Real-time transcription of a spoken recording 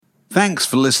Thanks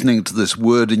for listening to this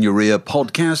Word in Your Ear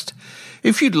podcast.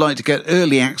 If you'd like to get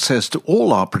early access to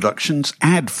all our productions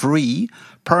ad-free,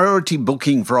 priority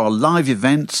booking for our live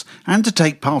events, and to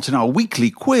take part in our weekly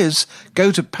quiz,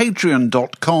 go to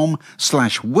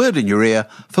patreon.com/wordinyourear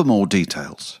for more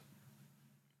details.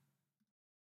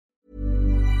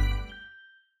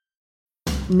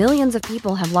 Millions of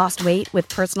people have lost weight with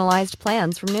personalized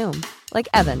plans from Noom. Like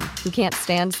Evan, who can't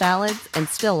stand salads and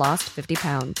still lost 50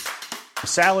 pounds.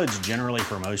 Salads generally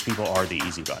for most people are the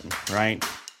easy button, right?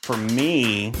 For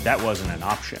me, that wasn't an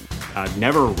option. I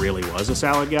never really was a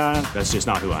salad guy. That's just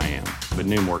not who I am. But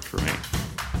Noom worked for me.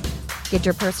 Get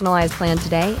your personalized plan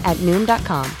today at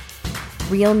Noom.com.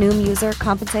 Real Noom user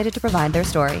compensated to provide their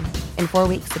story. In 4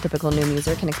 weeks, the typical Noom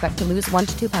user can expect to lose 1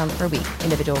 to 2 pounds per week.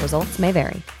 Individual results may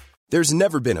vary. There's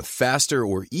never been a faster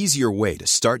or easier way to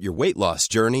start your weight loss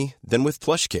journey than with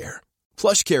PlushCare.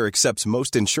 PlushCare accepts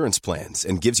most insurance plans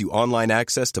and gives you online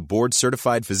access to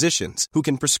board-certified physicians who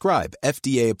can prescribe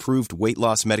FDA-approved weight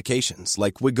loss medications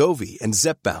like Wegovy and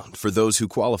Zepbound for those who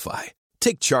qualify.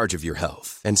 Take charge of your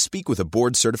health and speak with a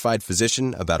board-certified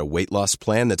physician about a weight loss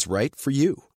plan that's right for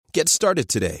you. Get started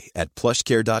today at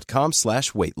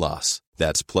plushcare.com/weight loss.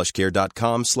 That's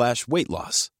plushcare.com/weight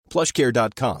loss.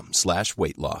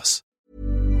 plushcare.com/weight loss.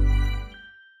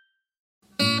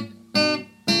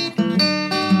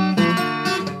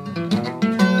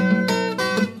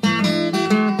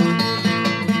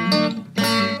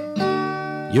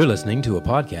 You're listening to a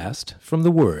podcast from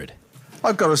The Word.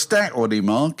 I've got a stack ordy,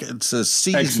 Mark. It's a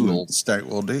seasonal stack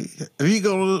ordy. Have you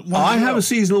got one? I have a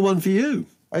seasonal one for you.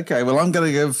 Okay, well, I'm going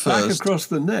to go first. Back across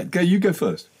the net. Go, you go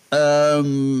first. There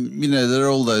are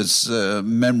all those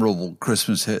memorable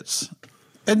Christmas hits.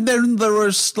 And then there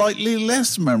are slightly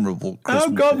less memorable Christmas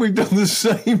hits. Oh, God, we've done the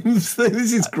same thing.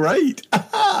 This is great.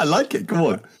 I like it. Come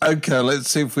on. Okay,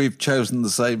 let's see if we've chosen the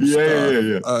same stuff.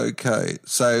 Yeah. Okay,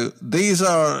 so these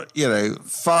are,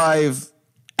 5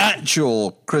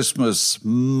 actual Christmas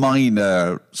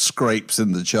minor scrapes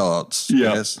in the charts.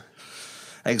 Yeah. Yes.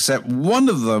 Except one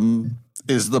of them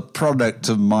is the product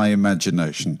of my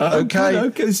imagination.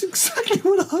 Okay, it's exactly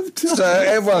what I've done. So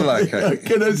everyone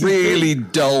really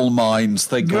dull minds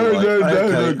think No, go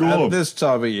on. At this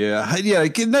time of year,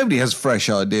 nobody has fresh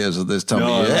ideas at this time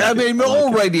of year. I mean,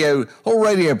 all radio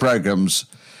programs,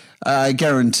 I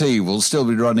guarantee, will still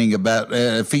be running about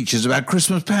features about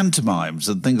Christmas pantomimes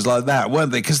and things like that, won't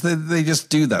they? Because they just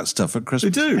do that stuff at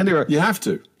Christmas. They do. Anyway, you have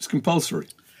to. It's compulsory.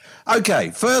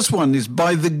 Okay, first one is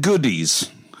by The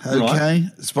Goodies. Okay, Right.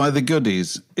 It's by The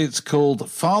Goodies. It's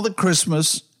called Father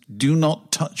Christmas, Do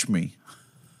Not Touch Me.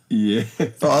 Yeah.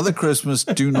 Father Christmas,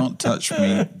 Do Not Touch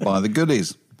Me by The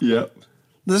Goodies. Yep.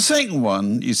 The second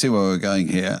one, you see where we're going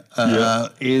here,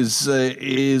 is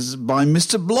by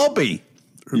Mr. Blobby.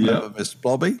 Remember Mr.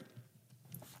 Blobby?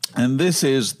 And this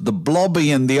is The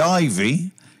Blobby and the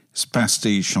Ivy. It's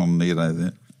pastiche on,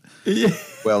 the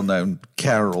well-known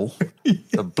carol.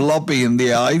 The Blobby and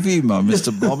the Ivy by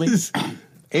Mr. Blobby.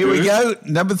 Here we go.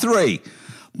 Number 3.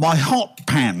 My Hot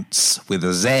Pants, with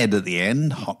a Z at the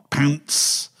end. Hot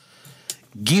Pants.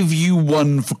 Give You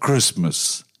One for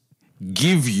Christmas.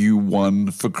 Give You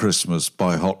One for Christmas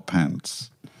by Hot Pants.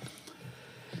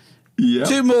 Yeah.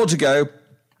 2 more to go.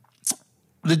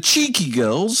 The Cheeky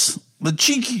Girls,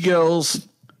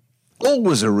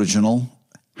 always original,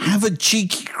 Have a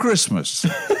Cheeky Christmas.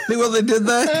 See what they did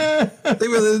there?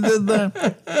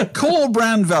 Core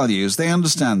brand values, they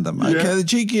understand them. Okay, The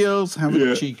Cheeky Girls, Have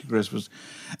a Cheeky Christmas.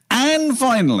 And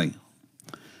finally,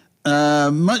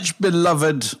 much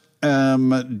beloved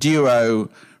duo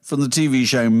from the TV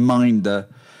show Minder,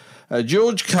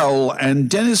 George Cole and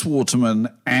Dennis Waterman,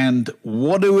 and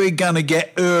What Are We Gonna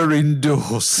Get Her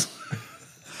Indoors?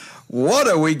 What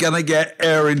are we going to get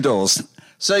her indoors?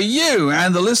 So you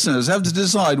and the listeners have to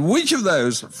decide which of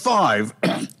those 5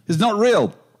 is not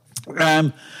real.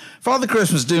 Father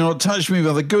Christmas, Do Not Touch Me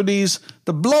by The Goodies,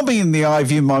 The Blobby and the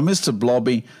Ivy by Mr.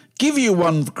 Blobby, Give You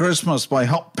One for Christmas by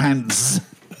Hot Pants,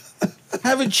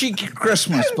 Have a Cheeky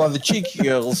Christmas by the Cheeky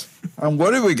Girls, and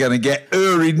What Are We Going to Get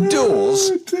Her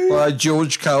Indoors by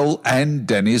George Cole and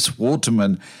Dennis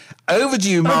Waterman. Over to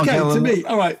you, Mark. Okay, Ellen. to me.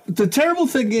 All right. The terrible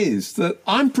thing is that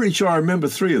I'm pretty sure I remember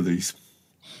 3 of these.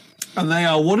 And they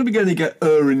are What Are We Going to Get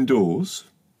Her Indoors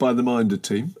by the Minder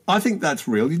team. I think that's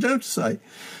real. You don't have to say.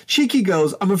 Cheeky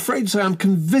Girls, I'm afraid to say I'm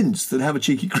convinced that Have a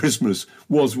Cheeky Christmas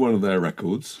was one of their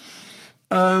records.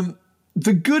 The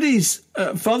Goodies,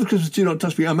 Father Christmas, Do Not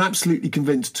Touch Me, I'm absolutely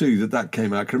convinced too that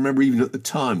came out. I can remember even at the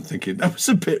time thinking that was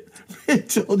a bit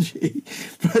dodgy.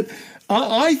 But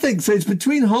I think, so it's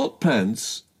between Hot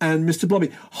Pants and Mr.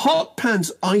 Blobby. Hot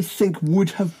Pants, I think,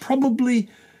 would have probably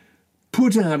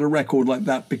put out a record like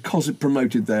that because it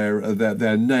promoted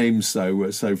their name so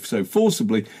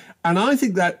forcibly. And I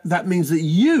think that means that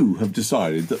you have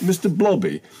decided that Mr.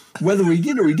 Blobby, whether he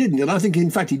did or he didn't, and I think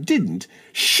in fact he didn't,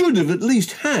 should have at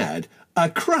least had a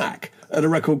crack at a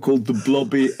record called The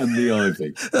Blobby and the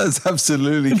Ivy. That's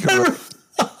absolutely correct.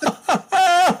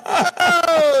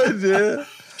 Oh, dear.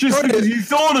 Just because you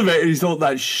thought of it and you thought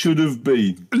that should have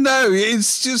been. No,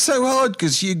 it's just so hard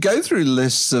because you go through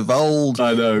lists of old,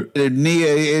 I know,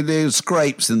 near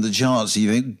scrapes in the charts. And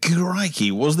you think,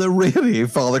 crikey, was there really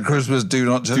Father Christmas Do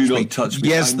Not Touch Me? Do Not Touch Me.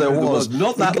 Yes, there was.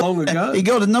 Not that long ago. He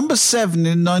got a number 7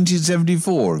 in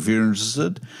 1974, if you're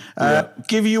interested.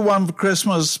 Give You One for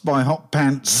Christmas by Hot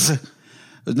Pants.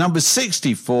 Number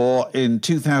 64 in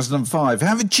 2005.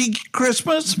 Have a Cheeky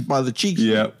Christmas by the Cheeky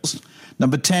Girls.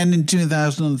 Number 10 in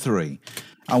 2003.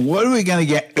 And what are we going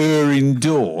to get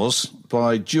Indoors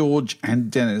by George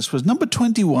and Dennis was number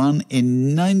 21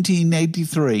 in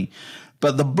 1983.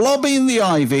 But The Blobby and the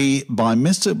Ivy by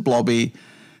Mr. Blobby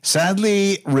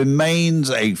sadly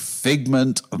remains a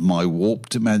figment of my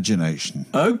warped imagination.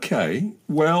 Okay,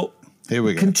 well, here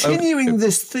we go. Continuing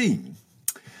this theme,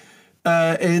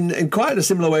 in quite a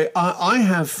similar way, I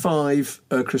have 5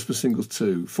 Christmas singles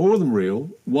too. 4 of them real,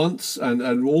 once and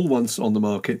all once on the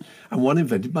market, and 1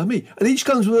 invented by me. And each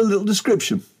comes with a little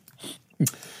description.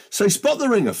 So Spot the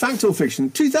Ringer, fact or fiction.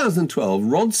 2012,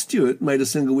 Rod Stewart made a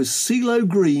single with CeeLo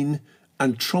Green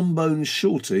and Trombone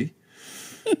Shorty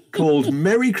called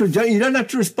Merry Christmas. You don't have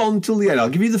to respond till the end. I'll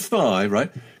give you the 5,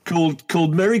 right?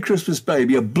 Called Merry Christmas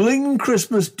Baby, a bling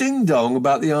Christmas ding-dong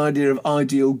about the idea of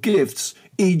ideal gifts,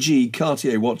 e.g.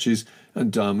 Cartier watches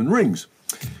and diamond rings.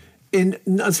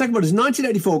 The second one is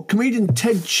 1984, comedian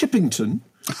Ted Chippington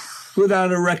put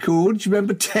out a record, do you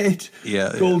remember Ted?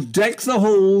 Called Deck the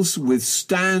Halls with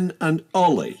Stan and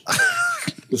Ollie.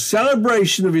 The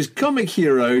celebration of his comic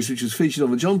heroes, which was featured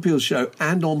on The John Peel Show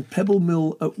and on Pebble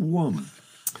Mill at 1.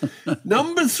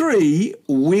 Number 3,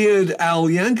 Weird Al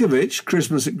Yankovic,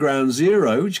 Christmas at Ground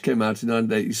Zero, which came out in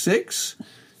 1986,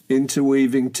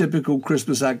 interweaving typical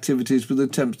Christmas activities with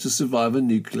attempts to survive a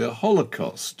nuclear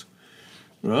holocaust.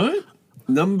 Right?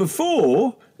 Number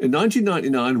 4, in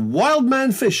 1999,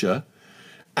 Wildman Fisher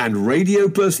and radio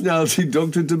personality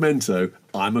Dr. Demento,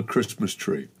 I'm a Christmas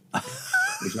Tree,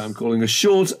 which I'm calling a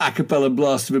short a cappella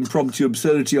blast of impromptu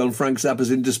absurdity on Frank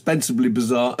Zappa's indispensably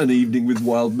bizarre An Evening with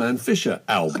Wildman Fisher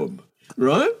album.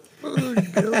 Right?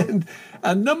 Oh,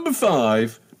 and number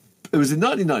 5, it was in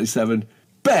 1997,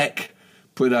 Beck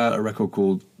put out a record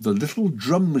called The Little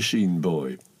Drum Machine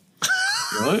Boy,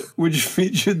 right? Which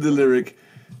featured the lyric,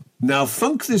 now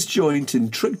funk this joint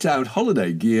in tricked out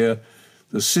holiday gear,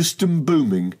 the system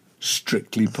booming,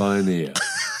 strictly pioneer.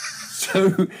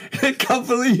 So I can't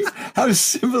believe how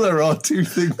similar our two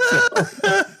things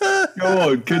are. Go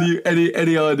on, can you,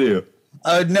 any idea?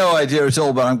 I had no idea at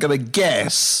all, but I'm going to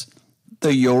guess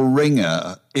that your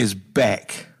ringer is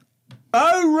Beck.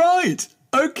 Oh, right.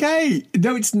 Okay.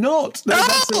 No, it's not. No,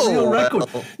 that's a real record.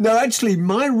 No, actually,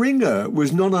 my ringer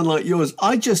was not unlike yours.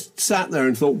 I just sat there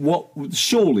and thought,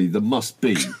 surely there must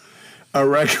be a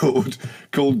record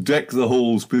called Deck the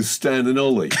Halls with Stan and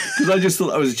Ollie. Because I just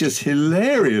thought that was just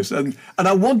hilarious. And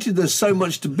I wanted there so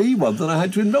much to be one that I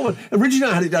had to invent one.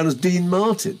 Originally, I had it down as Dean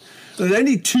Martin. And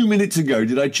only 2 minutes ago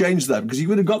did I change that, because he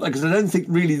would have got that, because I don't think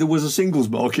really there was a singles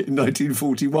market in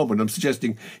 1941 when I'm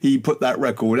suggesting he put that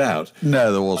record out.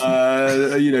 No, there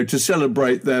wasn't. To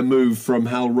celebrate their move from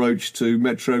Hal Roach to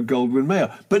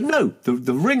Metro-Goldwyn-Mayer. But no,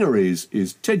 the ringer is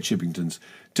Ted Chippington's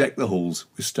Deck the Halls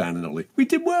with Stan and Ollie. We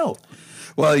did well.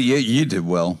 Well, you did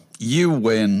well. You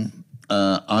win.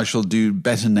 I shall do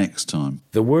better next time.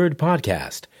 The Word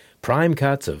Podcast. Prime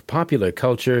cuts of popular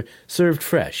culture served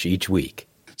fresh each week.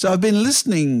 So I've been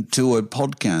listening to a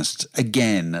podcast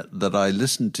again that I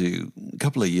listened to a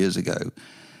couple of years ago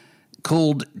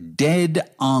called Dead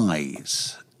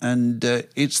Eyes. And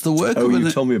it's the work of... Oh,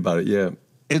 you told me about it, yeah.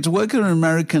 It's the work of an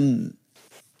American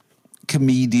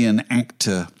comedian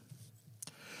actor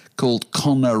called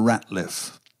Connor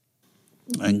Ratliff.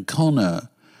 And Connor,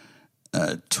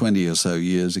 20 or so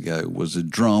years ago, was a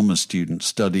drama student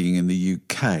studying in the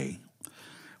UK,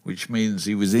 which means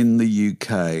he was in the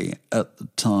UK at the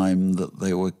time that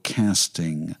they were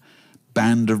casting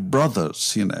Band of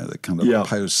Brothers, the kind of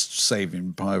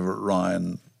post-Saving Private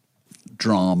Ryan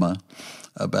drama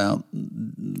about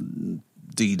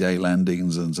D-Day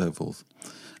landings and so forth.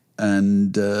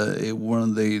 And one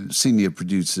of the senior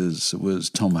producers was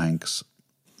Tom Hanks,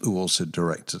 who also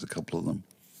directed a couple of them.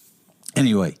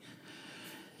 Anyway,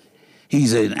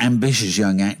 he's an ambitious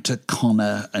young actor,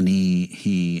 Connor, and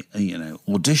he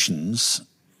auditions,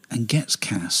 and gets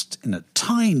cast in a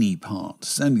tiny part.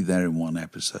 It's only there in one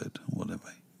episode or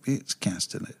whatever. It's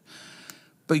cast in it.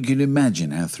 But you can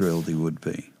imagine how thrilled he would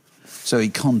be. So he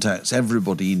contacts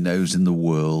everybody he knows in the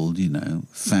world, you know,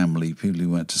 family, people he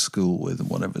went to school with and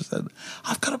whatever, said,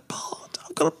 I've got a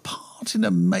part in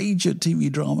a major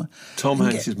TV drama. Tom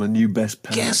Hanks is my new best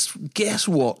pal. Guess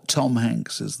what? Tom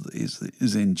Hanks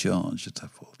is in charge and so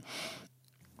forth.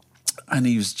 And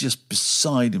he was just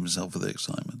beside himself with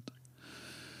excitement.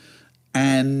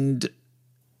 And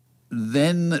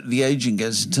then the agent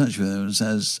gets in touch with him and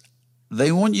says,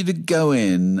 they want you to go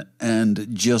in and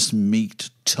just meet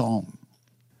Tom.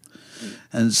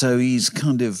 And so he's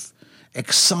kind of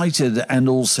excited and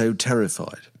also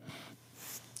terrified.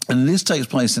 And this takes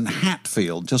place in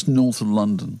Hatfield, just north of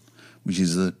London, which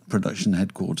is the production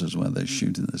headquarters where they're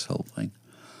shooting this whole thing.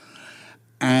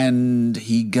 And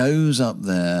he goes up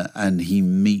there and he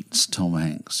meets Tom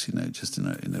Hanks, you know, just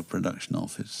in a production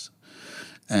office,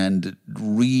 and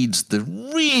reads the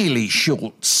really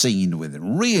short scene with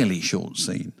him, really short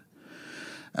scene.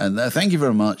 And thank you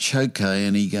very much, okay,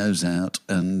 and he goes out,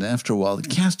 and after a while the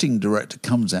casting director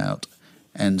comes out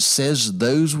and says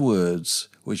those words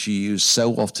which you use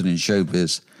so often in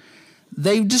showbiz,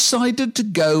 they've decided to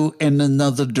go in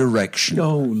another direction.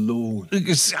 Oh, Lord.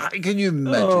 Can you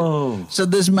imagine? Oh. So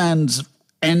this man's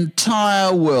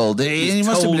entire world, he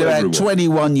must have been about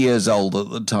 21 years old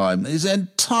at the time, his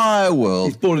entire world.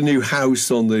 He's bought a new house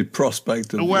on the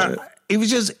prospect. Of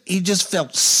he just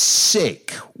felt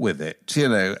sick with it, you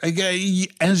know,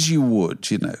 as you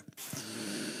would, you know.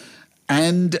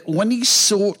 And when he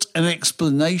sought an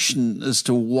explanation as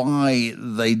to why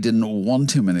they didn't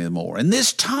want him anymore, in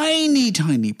this tiny,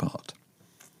 tiny part,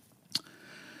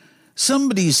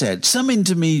 somebody said, some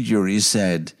intermediary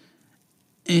said,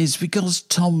 it's because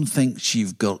Tom thinks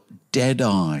you've got dead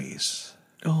eyes.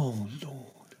 Oh, Lord.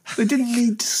 They didn't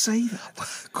need to say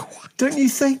that. Don't you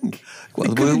think?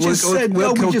 Well, we just said,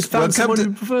 we just found someone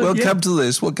who preferred. We'll come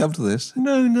to this.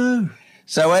 No.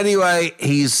 So anyway,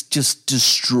 he's just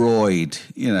destroyed,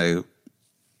 you know.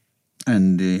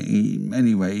 And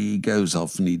he goes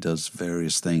off and he does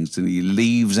various things. And he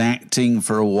leaves acting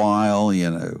for a while, you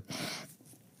know.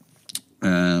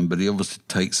 But he obviously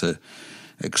takes a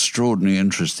extraordinary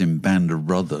interest in Band of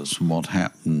Brothers and what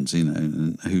happens, you know,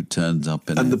 and who turns up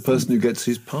in it. And the person who gets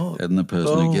his part. And the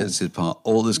person who gets his part,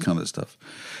 all this kind of stuff.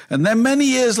 And then many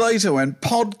years later, when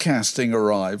podcasting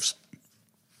arrives,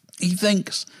 he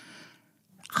thinks,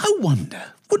 I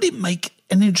wonder, would it make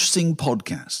an interesting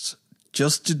podcast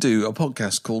just to do a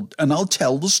podcast called, and I'll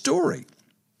tell the story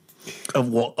of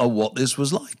what this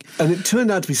was like. And it turned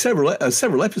out to be several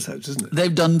episodes, isn't it?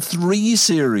 They've done 3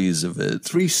 series of it.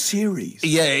 3 series?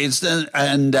 Yeah, it's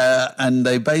and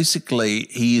they basically,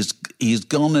 he's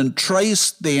gone and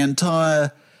traced the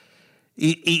entire,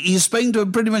 he's spoken to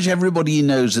pretty much everybody he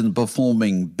knows in the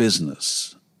performing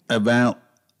business about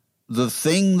the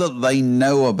thing that they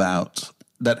know about,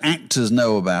 that actors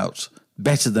know about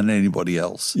better than anybody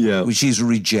else, which is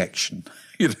rejection.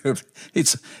 You know,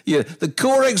 the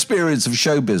core experience of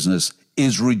show business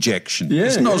is rejection.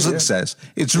 It's not success.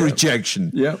 It's rejection.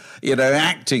 Yeah. You know,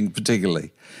 acting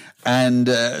particularly. And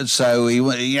so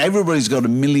everybody's got a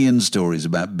million stories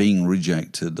about being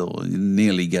rejected or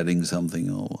nearly getting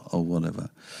something or whatever.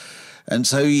 And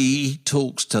so he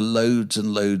talks to loads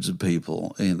and loads of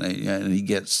people, you know, and he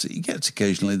gets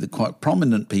occasionally the quite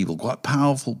prominent people, quite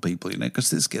powerful people, you know,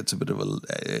 because this gets a bit of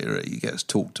he gets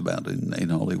talked about in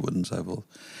Hollywood and so forth.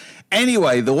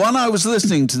 Anyway, the one I was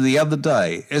listening to the other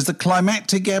day is the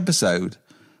climactic episode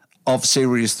of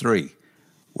Series 3,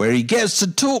 where he gets to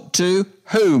talk to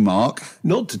who, Mark?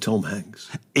 Not to Tom Hanks.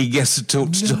 He gets to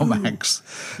talk to Tom Hanks.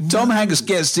 Tom Hanks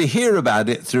gets to hear about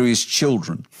it through his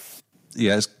children.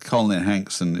 Yes, Colin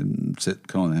Hanks and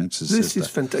Colin Hanks' sister. This is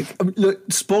fantastic. I mean, look,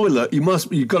 spoiler,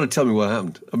 you've got to tell me what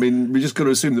happened. I mean, we just got to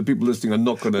assume that people listening are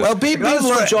not going to... Well, people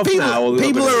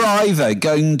are either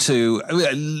going to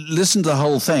listen to the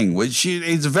whole thing, which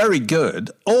is very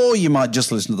good, or you might just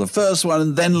listen to the first one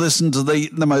and then listen to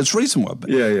the most recent one.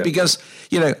 Yeah. Because,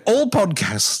 you know, all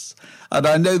podcasts, and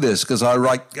I know this because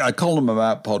I column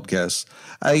about podcasts,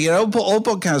 you know, all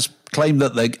podcasts claim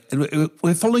that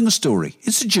we're following a story.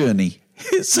 It's a journey.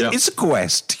 It's a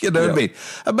quest, you know what I mean?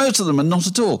 And most of them are not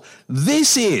at all.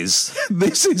 This is a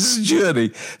journey.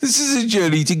 This is a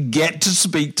journey to get to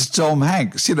speak to Tom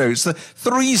Hanks. You know, it's the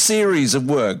 3 series have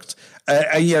worked.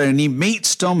 You know, and he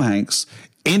meets Tom Hanks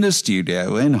in a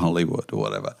studio in Hollywood or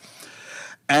whatever.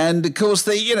 And of course,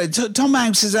 Tom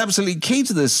Hanks is absolutely key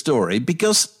to this story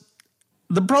because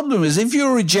the problem is if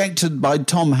you're rejected by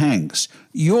Tom Hanks,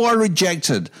 you are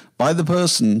rejected by the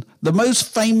person, the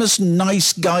most famous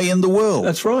nice guy in the world.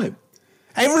 That's right.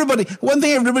 One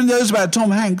thing everybody knows about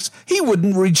Tom Hanks, he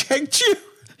wouldn't reject you.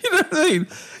 You know what I mean?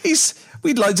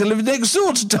 We'd like to live next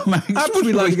door to Tom Hanks.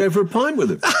 Absolutely, we'd like to go for a pint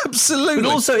with him. Absolutely. But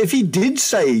also, if he did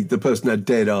say the person had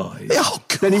dead eyes,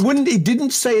 then he didn't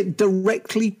say it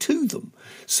directly to them.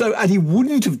 So, and he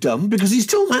wouldn't have done because he's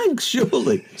Tom Hanks,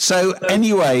 surely. So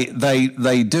anyway,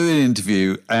 they do an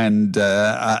interview, and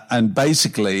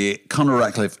basically Conor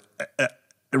Radcliffe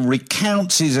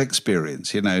recounts his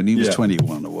experience, and he was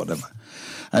 21 or whatever.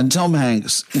 And Tom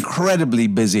Hanks, incredibly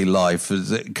busy life,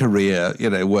 career,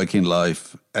 working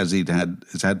life, as he's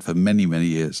had for many, many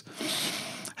years,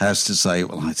 has to say,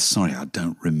 well, I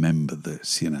don't remember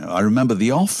this. I remember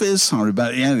The Office. I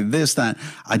remember this, that.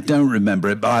 I don't remember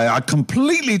it, but I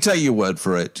completely take your word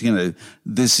for it.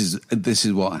 This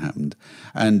is what happened,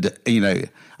 and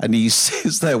and he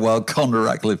sits there while Conor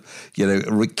Radcliffe,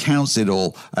 recounts it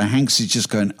all. And Hanks is just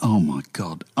going, "Oh my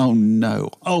God! Oh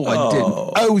no! Oh, I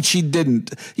didn't! Oh, she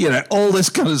didn't!" All this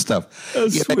kind of stuff.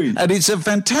 That's sweet. And it's a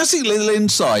fantastic little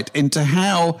insight into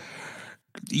how,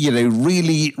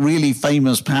 really, really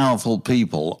famous, powerful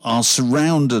people are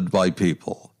surrounded by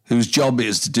people whose job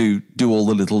is to do all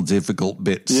the little difficult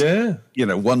bits. Yeah.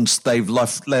 Once they've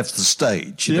left the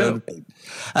stage. You know what I mean?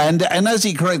 And as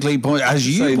he correctly pointed,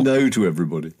 say no to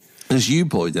everybody, as you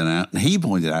pointed out, and he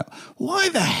pointed out, why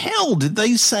the hell did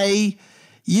they say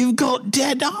you've got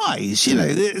dead eyes?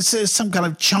 It's some kind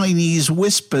of Chinese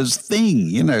whispers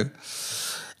thing.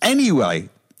 Anyway.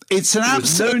 It's an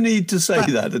absolute, no need to say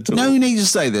that at all. No need to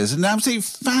say this. An absolutely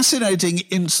fascinating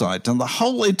insight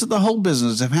into the whole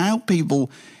business of how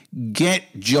people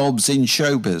get jobs in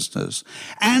show business.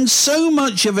 And so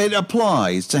much of it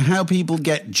applies to how people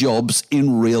get jobs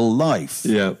in real life.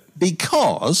 Yeah.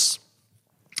 Because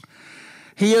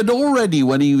he had already,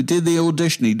 when he did the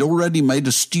audition, he'd already made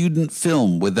a student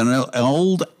film with an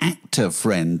old actor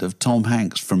friend of Tom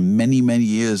Hanks from many, many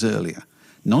years earlier.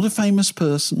 Not a famous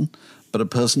person, but a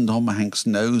person Tom Hanks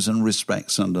knows and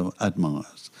respects and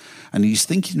admires. And he's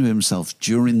thinking to himself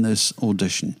during this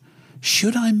audition,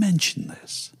 should I mention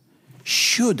this?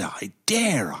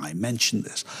 Dare I mention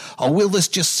this? Or will this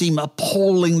just seem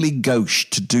appallingly gauche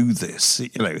to do this?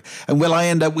 And will I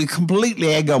end up with completely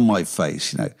egg on my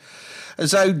face? And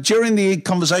so during the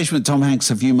conversation with Tom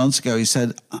Hanks a few months ago, he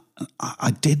said,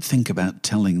 I did think about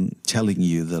telling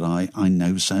you that I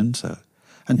know so-and-so.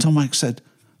 And Tom Hanks said,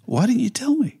 why didn't you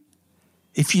tell me?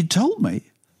 If you'd told me,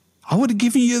 I would have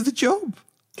given you the job.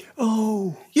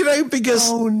 Oh. Because...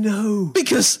 Oh, no.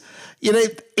 Because,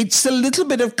 it's a little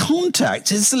bit of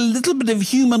contact. It's a little bit of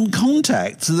human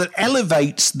contact that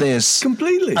elevates this...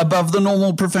 completely above the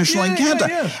normal professional encounter.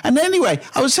 Yeah. And anyway,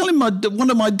 I was telling one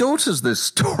of my daughters this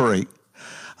story.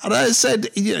 And I said,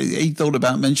 he thought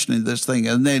about mentioning this thing,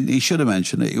 and then he should have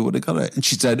mentioned it. He would have got it. And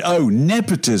she said, oh,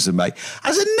 nepotism, mate.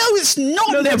 I said, no, it's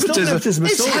not nepotism.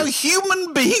 It's how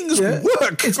human beings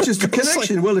work. It's just a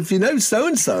connection. Well, if you know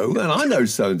so-and-so, and I know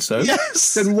so-and-so,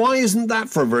 then why isn't that,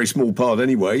 for a very small part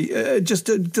anyway,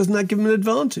 doesn't that give them an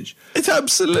advantage? It's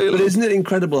absolutely. But isn't it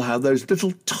incredible how those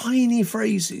little tiny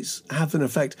phrases have an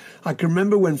effect? I can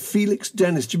remember when Felix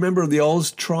Dennis, do you remember the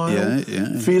Oz trial?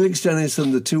 Yeah. Felix Dennis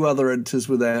and the two other editors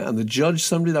were there. And the judge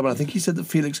summed it up, and I think he said that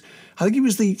Felix, he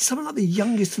was something like the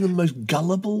youngest and the most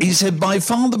gullible. He said by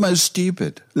far the most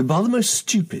stupid. By the most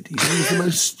stupid. He said he was the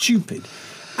most stupid.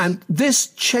 And this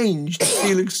changed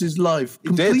Felix's life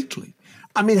completely.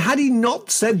 I mean, had he not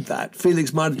said that,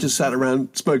 Felix might have just sat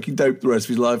around smoking dope the rest of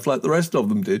his life like the rest of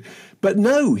them did. But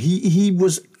no, he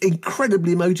was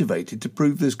incredibly motivated to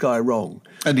prove this guy wrong.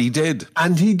 And he did.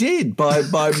 And he did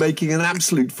by making an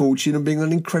absolute fortune and being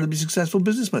an incredibly successful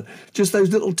businessman. Just those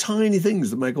little tiny things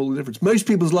that make all the difference. Most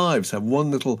people's lives have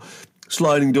one little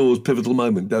sliding doors pivotal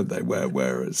moment, don't they,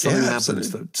 where something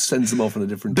happens that sends them off in a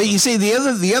different But time. you see,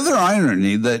 the other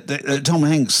irony that Tom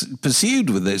Hanks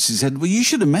pursued with this, he said, well, you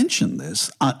should have mentioned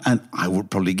this, and I would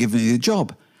probably give you a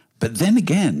job. But then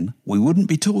again, we wouldn't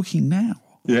be talking now.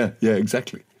 Yeah,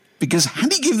 exactly. Because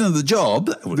had he given them the job,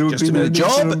 it would have just been a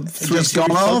job, just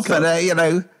gone off,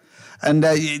 and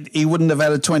he wouldn't have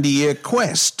had a 20-year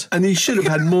quest. And he should have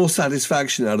had more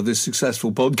satisfaction out of this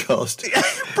successful podcast.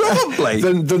 Probably.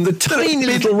 than the tiny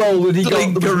little role that he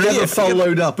got that was never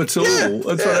followed up at all.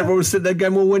 That's why everyone was sitting there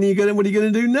going, well, what are you going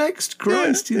to do next?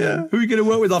 Christ, who are you going to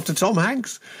work with after Tom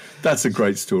Hanks? That's a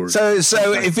great story. So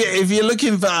if you're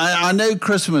looking for, I know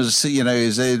Christmas,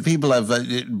 is people have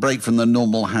a break from the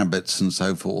normal habits and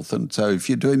so forth, and so if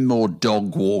you're doing more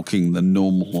dog walking than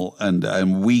normal,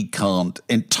 and we can't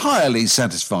entirely really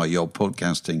satisfy your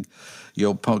podcasting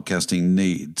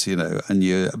needs, you know, and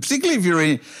you,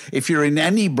 particularly if you're in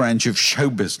any branch of show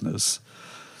business,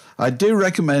 I do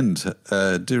recommend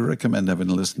having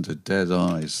a listen to Dead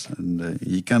Eyes, and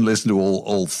you can listen to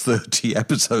all 30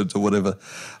 episodes or whatever,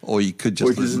 or you could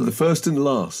just listen to the first and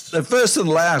last. The first and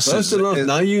last. First and last.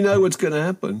 Now you know what's going to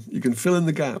happen. You can fill in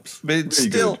the gaps. But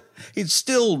it's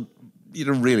still, you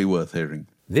know, really worth hearing.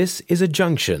 This is a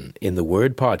junction in the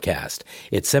word podcast.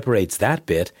 It separates that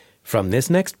bit from this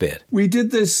next bit. We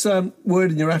did this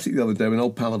Word in Your Attic the other day with an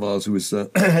old pal of ours who was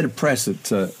head of press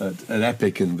at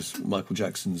Epic and was Michael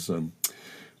Jackson's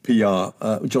PR,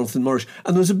 Jonathan Morris.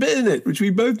 And there was a bit in it which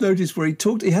we both noticed where he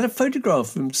had a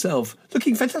photograph of himself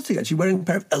looking fantastic, actually, wearing a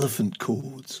pair of elephant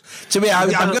cords. To me,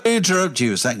 I'm going to interrupt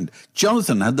you a second.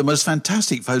 Jonathan had the most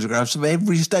fantastic photographs of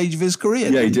every stage of his career.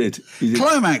 Yeah, he did.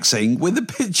 Climaxing with a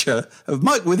picture of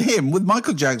with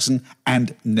Michael Jackson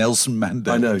and Nelson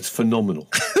Mandela. I know, it's phenomenal.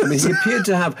 I mean, he appeared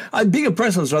to have, being a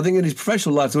press officer, I think in his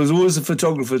professional life, there was always a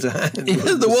photographer to hand. Yeah,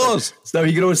 there was. So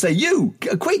he could always say, you,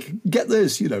 quick, get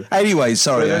this, you know. Anyway,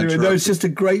 sorry. No, it's just a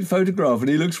great photograph, and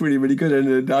he looks really, really good.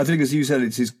 And I think, as you said,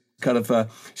 it's his kind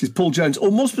of his Paul Jones,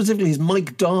 or more specifically, his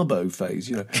Mike Darbo phase,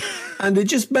 you know. And it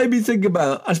just made me think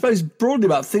about, I suppose, broadly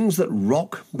about things that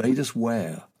rock made us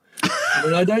wear. I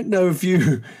mean, I don't know if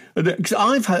you, because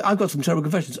I've got some terrible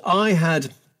confessions.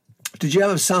 Did you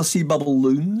have South Sea Bubble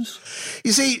loons?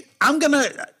 You see, I'm going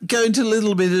to go into a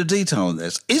little bit of detail on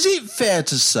this. Is it fair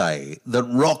to say that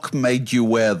rock made you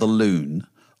wear the loon,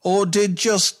 or did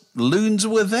just loons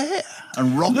were there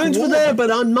and rock loons wore were there, them? but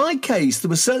in my case, there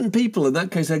were certain people, in that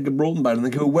case Edgar Broughton Band,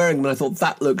 and they were wearing them, and I thought,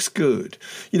 that looks good.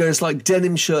 You know, it's like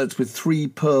denim shirts with 3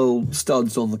 pearl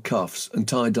studs on the cuffs and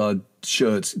tie-dyed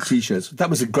shirts, T-shirts. That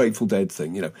was a Grateful Dead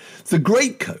thing, you know. The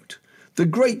greatcoat.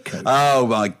 Oh,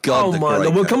 my God,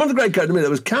 We'll come on to the greatcoat in a minute.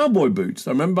 There was cowboy boots.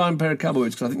 I remember buying a pair of cowboy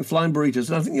boots because I think the Flying Burritos,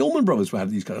 and I think the Allman Brothers had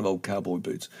these kind of old cowboy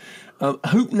boots.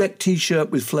 Hoop neck T-shirt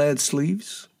with flared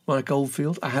sleeves. Mike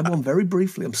Oldfield. I had one very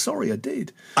briefly. I'm sorry, I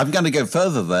did. I'm going to go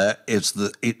further there. It's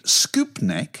scoop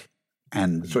neck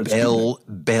and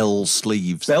bell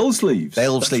sleeves. Bell sleeves.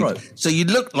 Right. So you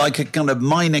look like a kind of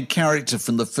minor character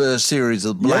from the first series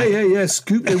of Black. Yeah.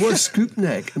 It was scoop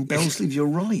neck and bell sleeves. You're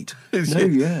right.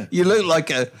 You look like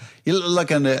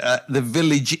the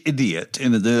village idiot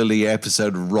in an early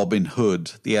episode of Robin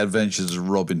Hood, The Adventures of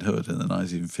Robin Hood in the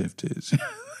 1950s.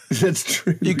 That's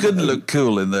true. You couldn't look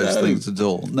cool in those things at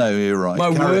all. No, you're right. My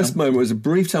worst moment was a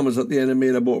brief time I was at the NME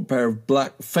and I bought a pair of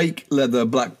fake leather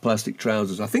black plastic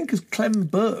trousers. I think it's Clem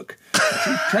Burke.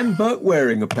 Clem Burke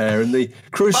wearing a pair in the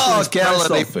Crucial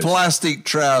press office. Plastic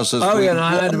trousers. Oh, yeah, and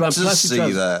I had about plastic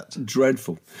trousers. That.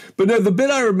 Dreadful. But no, the bit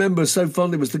I remember so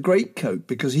fondly was the greatcoat,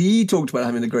 because he talked about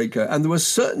having the greatcoat, and there were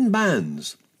certain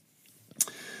bands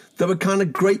that were kind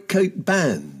of greatcoat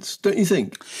bands, don't you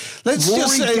think? Let's Rory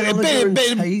just say a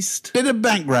bit of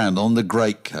background on the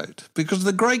greatcoat, because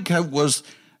the greatcoat was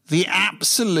the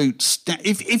absolute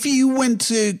if you went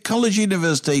to college,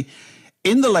 university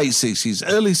in the late 60s,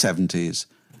 early 70s,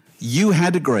 you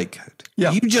had a greatcoat.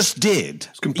 Yeah. You just did.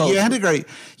 It's compulsory.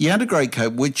 You had a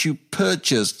greatcoat which you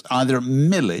purchased either at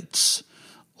Millet's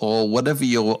or whatever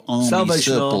your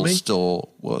Salvation Army store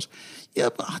was. Yeah,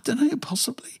 but I don't know,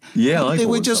 possibly. Yeah, they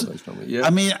were just. Yeah. I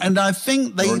mean, and I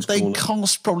think they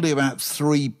cost probably about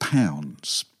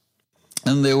 £3,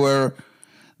 and they were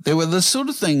the sort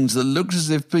of things that looked as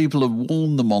if people had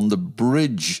worn them on the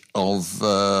bridge of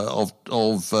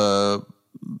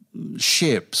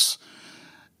ships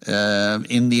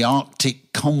in the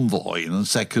Arctic convoy in the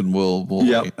Second World War.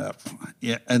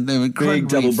 Yeah, and they were big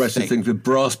double-breasted things with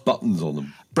brass buttons on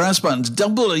them. Brass buttons,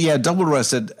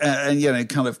 double-breasted, and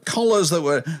kind of collars that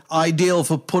were ideal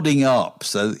for putting up.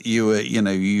 So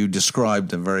you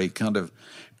described a very kind of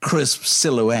crisp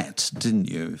silhouette, didn't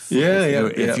you?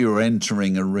 If you were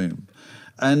entering a room,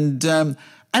 and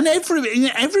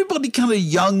everybody kind of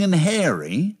young and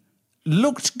hairy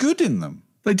looked good in them.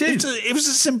 They did. It was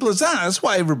as simple as that. That's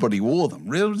why everybody wore them.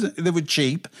 Really, they were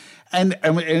cheap. And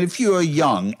if you were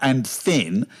young and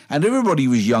thin, and everybody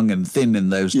was young and thin in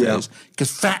those days,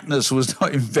 because fatness was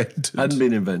not invented. Hadn't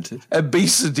been invented.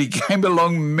 Obesity came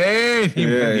along many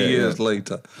years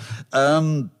later.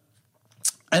 And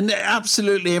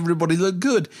absolutely everybody looked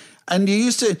good. And you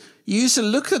used to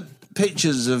look at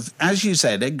pictures of, as you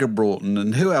said, Edgar Broughton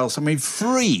and who else? I mean,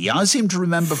 Free. I seem to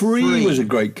remember Free was a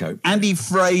great coat. Andy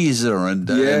Fraser and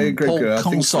Paul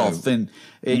Kossoff in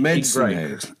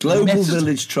Medicine Global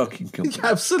Village Trucking Company.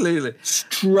 Absolutely.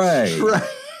 Stray.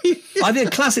 I think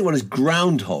a classic one is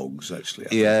Groundhogs, actually.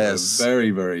 Yes. Very,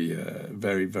 very,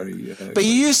 very, very. But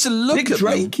you used to look Nick at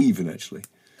Drake, them. even, actually.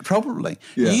 Probably.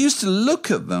 Yeah. You used to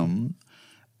look at them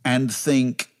and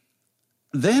think,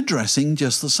 they're dressing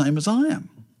just the same as I am.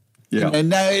 Yeah. And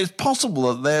now it's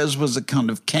possible that theirs was a kind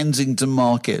of Kensington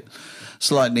Market,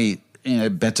 slightly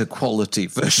better quality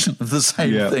version of the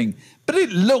same thing. But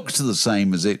it looked the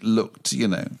same as it looked,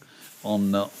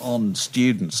 on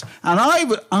students. And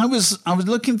I was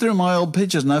looking through my old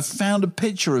pictures, and I found a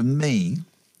picture of me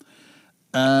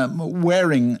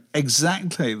wearing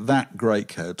exactly that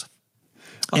greatcoat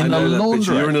in a laundrette.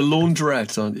 You're in a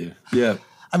laundrette, aren't you? Yeah.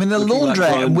 I'm in a Looking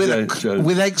laundrette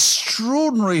with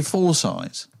extraordinary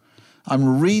foresight.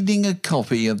 I'm reading a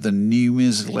copy of the New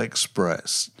Musical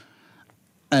Express,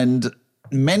 and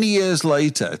many years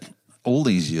later, all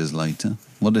these years later,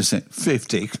 what is it,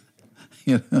 50,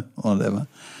 whatever.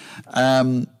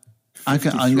 I'm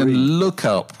going to look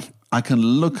up. I can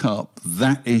look up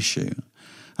that issue,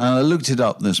 and I looked it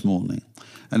up this morning,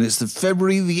 and it's the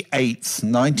February the 8th,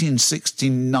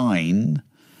 1969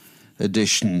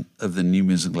 edition of the New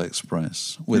Musical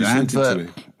Express with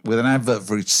an advert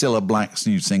for Cilla Black's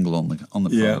new single on the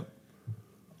front. Yeah.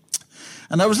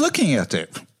 And I was looking at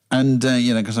it, and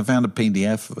because I found a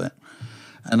PDF of it,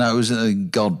 and I was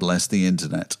God bless the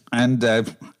internet, and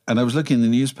I was looking in the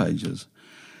news pages,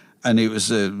 and it was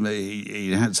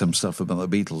he had some stuff about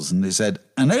the Beatles, and they said,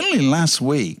 and only last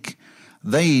week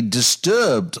they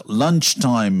disturbed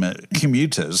lunchtime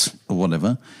commuters or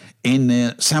whatever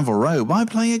in Savile Row by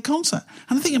playing a concert.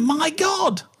 And I'm thinking, my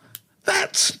God,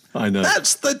 that's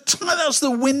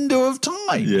the window of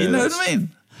time. Yeah, you know what I mean?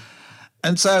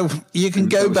 And so you can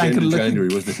go back and look.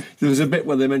 January, wasn't it? There was a bit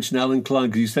where they mentioned Alan Klein,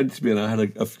 because you said it to me, and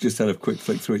I've just had a quick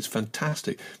flick through. It's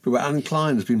fantastic. But where Alan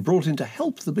Klein has been brought in to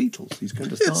help the Beatles. He's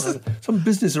going to start some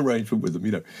business arrangement with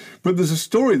them, But there's a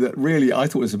story that really I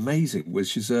thought was amazing,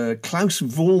 which is Klaus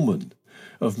Voormann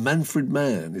of Manfred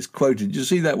Mann is quoted. Did you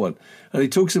see that one? And he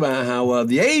talks about how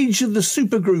the age of the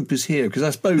supergroup is here, because I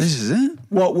suppose this is it.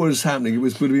 What was happening? It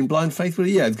would have been Blind Faith,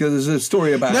 because there's a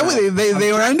story about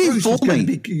they were only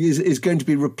forming is going to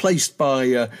be replaced by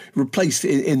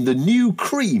in the new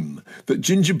Cream that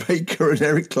Ginger Baker and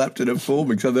Eric Clapton are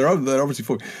forming. So they're obviously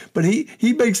forming. But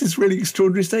he makes this really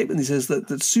extraordinary statement. He says that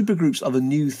supergroups are the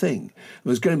new thing.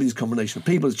 There's going to be this combination of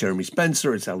people. It's Jeremy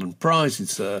Spencer, it's Alan Price,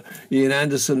 it's Ian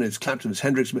Anderson, it's Clapton, it's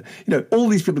Hendrix. All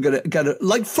these people are going to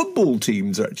like football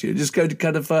teams are actually just going to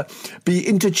kind of be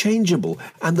interchangeable,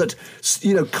 and that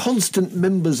constant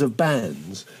members of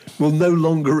bands will no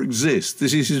longer exist.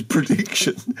 This is his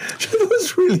prediction. It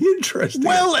was really interesting.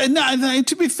 Well, no,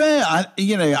 to be fair,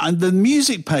 the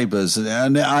music papers,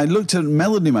 and I looked at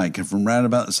Melody Maker from around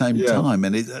about the same time,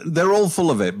 and they're all full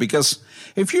of it, because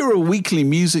if you're a weekly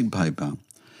music paper,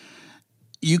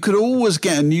 you could always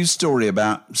get a news story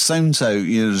about so-and-so,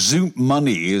 Zoop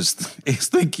Money is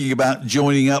thinking about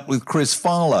joining up with Chris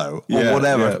Farlow or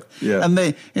whatever. Yeah. And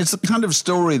it's the kind of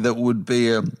story that would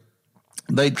be,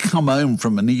 they'd come home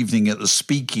from an evening at the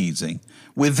Speakeasy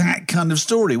with that kind of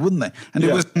story, wouldn't they? And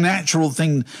it was a natural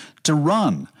thing to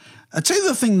run. I'll tell you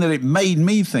the thing that it made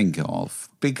me think of,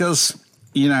 because,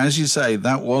 as you say,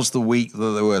 that was the week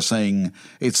that they were saying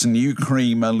it's new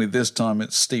Cream, only this time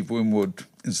it's Steve Winwood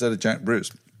instead of Jack Bruce.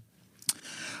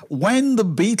 When the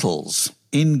Beatles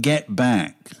in Get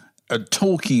Back are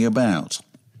talking about,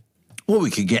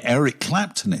 we could get Eric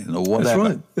Clapton in or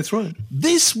whatever. That's right.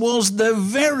 This was the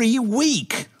very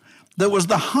week that was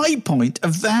the high point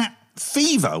of that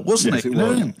fever, wasn't it? It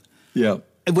was. Yeah.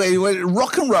 Where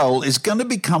rock and roll is going to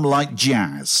become like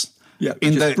jazz. Yeah,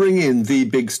 bring in the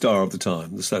big star of the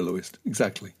time, the soloist.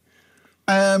 Exactly.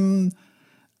 And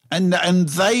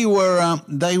they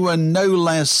were no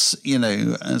less,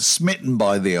 smitten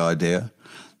by the idea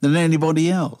than anybody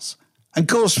else. And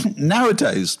of course,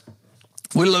 nowadays,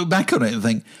 we look back on it and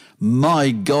think,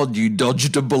 my God, you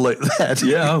dodged a bullet there.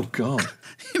 Yeah, oh God.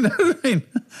 You know what I mean?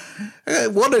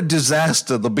 What a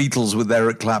disaster, the Beatles with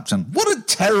Eric Clapton. What a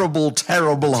terrible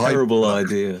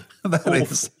idea. That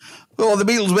is. Well, the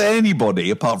Beatles with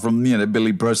anybody apart from,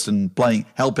 Billy Preston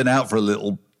helping out for a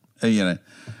little,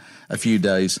 a few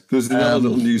days. There's another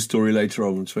little news story later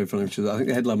on, which I think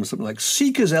the headline was something like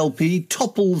Seekers LP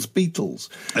topples Beatles.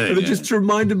 And it just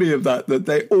reminded me of that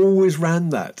they always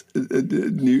ran that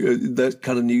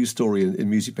kind of news story in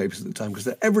music papers at the time, because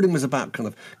everything was about kind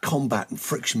of combat and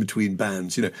friction between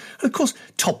bands, And of course,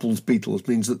 topples Beatles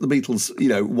means that the Beatles,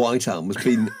 White Album has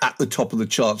been at the top of the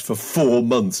charts for 4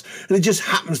 months, and it just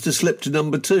happens to slip to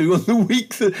number 2 on the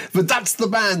week. But that's the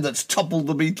band that's toppled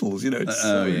the Beatles,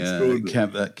 It's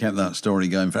kept that story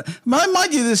going for.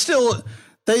 Mind you, they still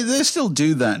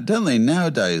do that, don't they,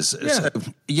 nowadays? Yeah. So,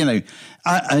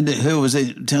 and who was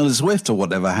it? Taylor Swift or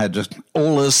whatever had just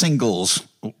all her singles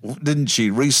didn't she,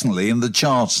 recently in the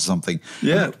chart or something?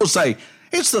 Yeah. People say,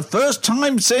 it's the first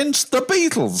time since the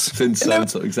Beatles.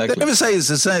 Exactly. They never say it's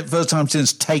the first time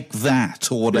since Take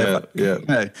That or whatever. Yeah. You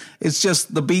know, it's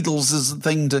just the Beatles is the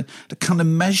thing to kind of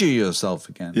measure yourself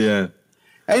against. Yeah.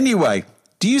 Anyway,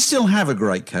 do you still have a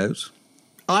greatcoat?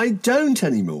 I don't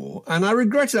anymore, and I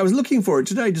regret it. I was looking for it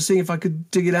today to see if I could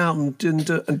dig it out and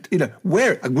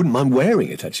wear it. I wouldn't mind wearing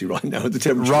it actually right now at the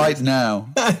temperature. Right now,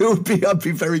 I'd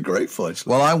be very grateful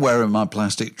actually. Well, I'm wearing my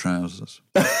plastic trousers.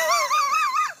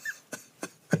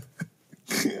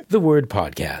 The word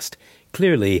podcast.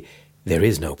 Clearly, there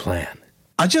is no plan.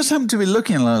 I just happened to be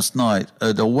looking last night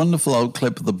at a wonderful old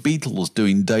clip of the Beatles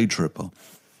doing Day Tripper.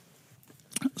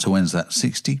 So when's that?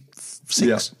 66?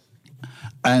 Yeah.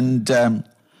 And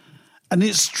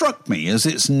it struck me, as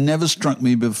it's never struck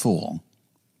me before,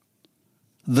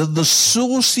 that the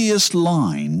sauciest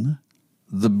line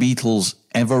the Beatles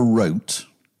ever wrote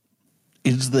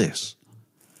is this.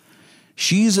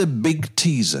 She's a big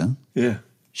teaser. Yeah.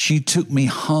 She took me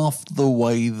half the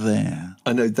way there.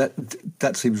 I know,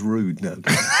 that seems rude now.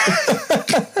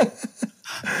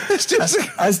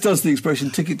 As does the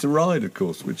expression "ticket to ride," of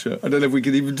course, which I don't know if we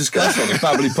can even discuss on a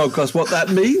family podcast what that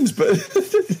means, but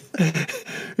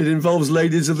it involves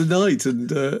ladies of the night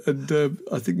and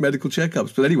I think medical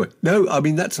checkups. But anyway, no, I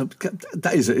mean it's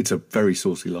a very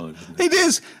saucy line. Isn't it? It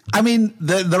is. I mean,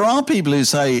 there are people who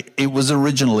say it was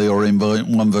originally, or in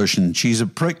one version, she's a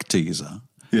prick teaser.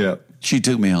 Yeah, she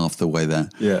took me half the way there.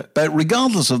 Yeah, but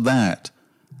regardless of that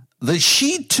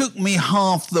she took me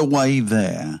half the way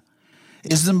there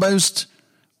is the most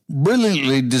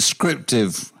brilliantly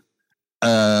descriptive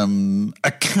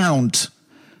account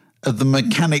of the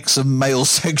mechanics of male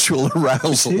sexual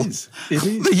arousal It is.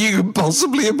 that you can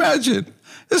possibly imagine,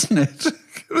 isn't it?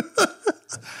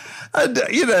 And,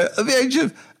 at the age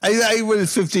of... I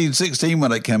was 15, 16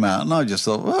 when it came out, and I just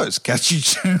thought, it's a catchy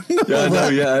tune.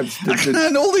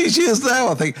 And all these years now,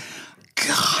 I think,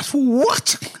 God,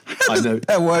 what? How did they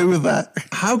get away with that?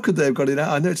 How could they have got it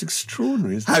out? I know, it's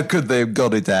extraordinary, isn't it? How could they have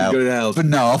got it out? But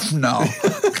no.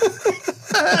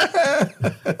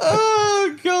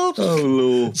 Oh, God. Oh,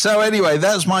 Lord. So anyway,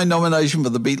 that's my nomination for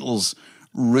the Beatles'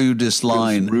 rudest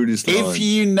line. If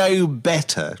you know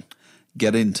better,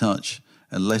 get in touch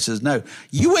and let us know.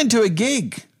 You went to a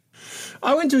gig.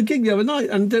 I went to a gig the other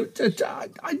night, and I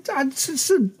had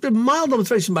a mild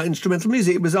observation about instrumental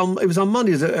music. It was on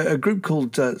Monday. There's a group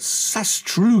called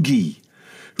Sastrugi,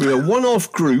 who are a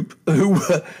one-off group who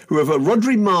have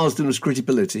Rodri Marsden of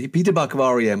Scrittability, Peter Buck of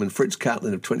R.E.M. and Fritz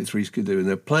Catlin of 23 Skidoo, and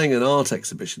they're playing an art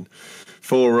exhibition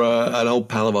for an old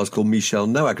pal of ours called Michel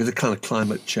Nowak. It's a kind of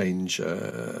climate change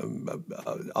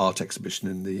art exhibition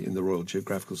in the Royal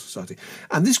Geographical Society.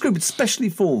 And this group had specially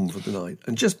formed for the night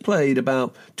and just played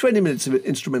about 20 minutes of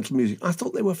instrumental music. I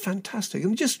thought they were fantastic.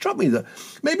 And it just struck me that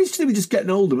maybe it's to do with just getting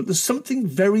older, but there's something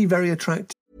very, very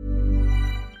attractive.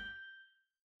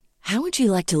 How would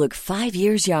you like to look 5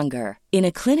 years younger? In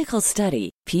a clinical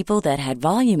study, people that had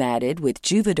volume added with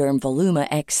Juvederm Voluma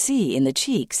XC in the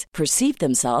cheeks perceived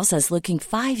themselves as looking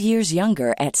 5 years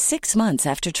younger at 6 months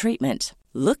after treatment.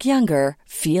 Look younger,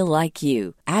 feel like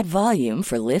you. Add volume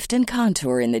for lift and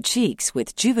contour in the cheeks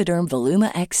with Juvederm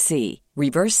Voluma XC.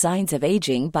 Reverse signs of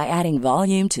aging by adding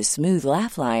volume to smooth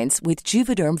laugh lines with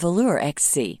Juvederm Volure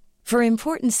XC. For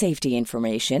important safety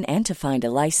information and to find a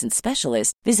licensed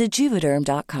specialist, visit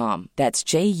Juvederm.com. That's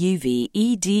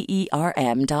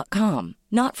JUVEDERM.com.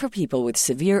 Not for people with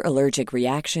severe allergic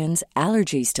reactions,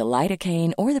 allergies to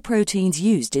lidocaine, or the proteins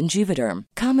used in Juvederm.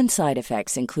 Common side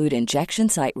effects include injection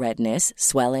site redness,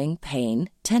 swelling, pain,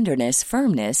 tenderness,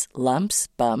 firmness, lumps,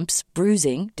 bumps,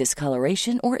 bruising,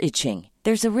 discoloration, or itching.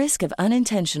 There's a risk of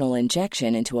unintentional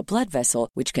injection into a blood vessel,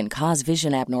 which can cause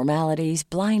vision abnormalities,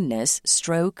 blindness,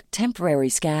 stroke, temporary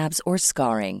scabs, or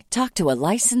scarring. Talk to a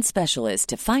licensed specialist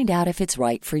to find out if it's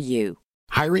right for you.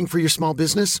 Hiring for your small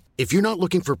business? If you're not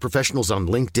looking for professionals on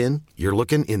LinkedIn, you're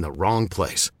looking in the wrong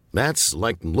place. That's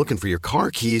like looking for your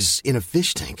car keys in a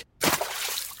fish tank.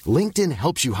 LinkedIn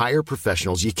helps you hire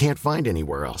professionals you can't find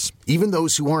anywhere else, even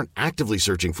those who aren't actively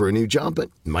searching for a new job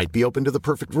but might be open to the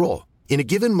perfect role. In a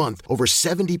given month, over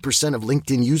 70% of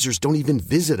LinkedIn users don't even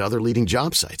visit other leading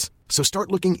job sites. So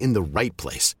start looking in the right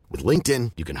place. With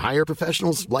LinkedIn, you can hire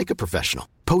professionals like a professional.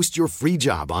 Post your free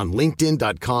job on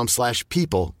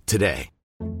linkedin.com/people today.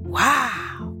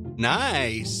 Wow.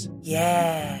 Nice.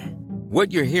 Yeah.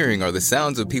 What you're hearing are the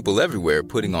sounds of people everywhere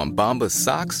putting on Bombas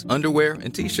socks, underwear,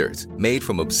 and T-shirts made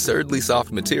from absurdly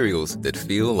soft materials that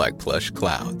feel like plush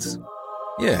clouds.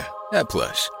 Yeah, that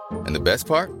plush. And the best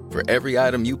part? For every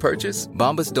item you purchase,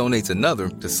 Bombas donates another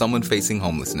to someone facing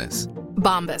homelessness.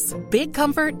 Bombas. Big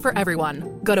comfort for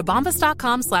everyone. Go to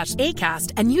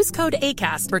bombas.com/ACAST and use code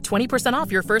ACAST for 20%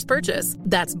 off your first purchase.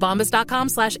 That's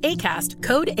bombas.com/ACAST,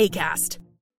 code ACAST.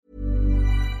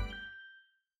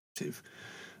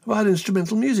 About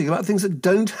instrumental music, about things that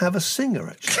don't have a singer,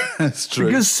 actually. That's true.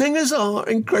 Because singers are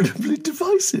incredibly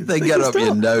divisive. They get up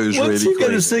your nose really Once you quick.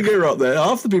 get a singer up there,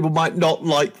 half the people might not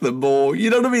like them, or,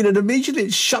 you know what I mean? And immediately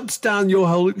it shuts down your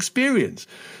whole experience.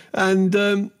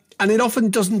 And it often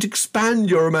doesn't expand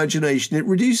your imagination, it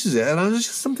reduces it. And there's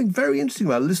just something very interesting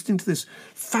about listening to this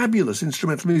fabulous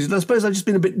instrumental music. And I suppose I've just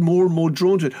been a bit more and more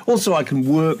drawn to it. Also, I can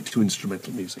work to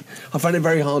instrumental music. I find it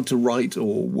very hard to write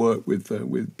or work with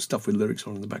stuff with lyrics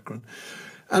on in the background.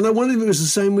 And I wondered if it was the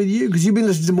same with you, because you've been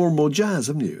listening to more and more jazz,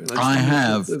 haven't you? And I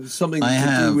have. Something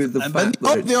to do with the fact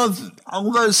that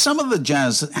although some of the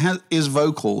jazz is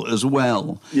vocal as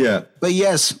well. Yeah. But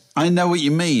yes, I know what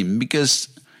you mean, because,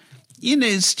 you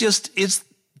know,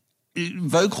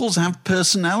 vocals have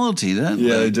personality, don't they?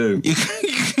 Yeah, they do. You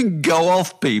can go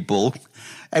off people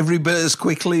every bit as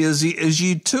quickly as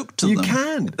you took to them. You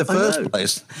can. In the first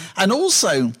place. And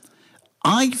also,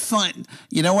 I find,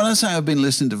 you know, when I say I've been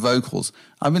listening to vocals,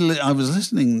 I was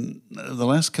listening the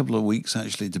last couple of weeks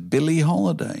actually to Billie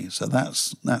Holiday. So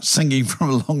that's singing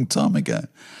from a long time ago,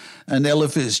 and Ella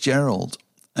Fitzgerald,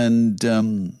 and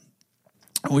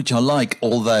which I like,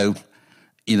 although,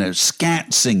 you know,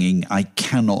 scat singing I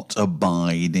cannot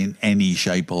abide in any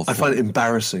shape or form. I find it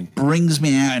embarrassing. Brings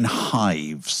me out in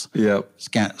hives. Yeah.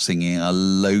 Scat singing, I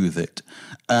loathe it.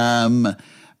 But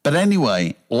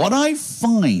anyway, what I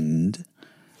find,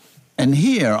 and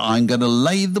here I'm going to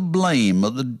lay the blame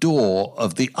at the door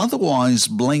of the otherwise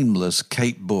blameless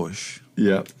Kate Bush.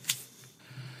 Yeah.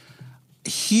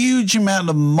 Huge amount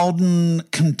of modern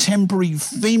contemporary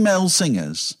female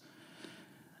singers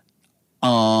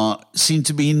seem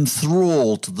to be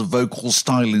enthralled to the vocal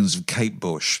stylings of Kate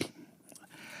Bush.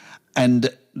 And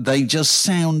they just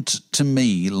sound to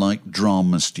me like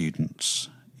drama students.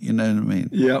 You know what I mean?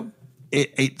 Yeah.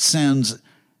 It sounds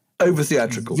over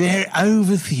theatrical. Very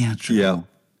over theatrical. Yeah.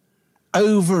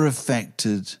 Over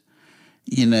affected.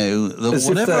 You know,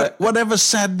 whatever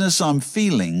sadness I'm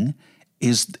feeling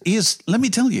is let me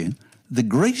tell you, the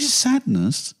greatest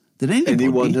sadness that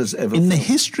anyone has ever in the felt.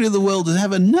 history of the world has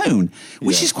ever known,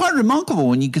 which is quite remarkable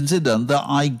when you consider that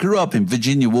I grew up in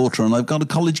Virginia Water and I've got a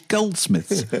college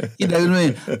Goldsmiths. You know what I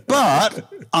mean? But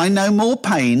I know more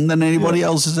pain than anybody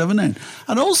else has ever known.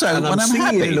 And also, and when I'm singing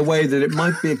happy, it in a way that it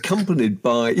might be accompanied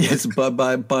by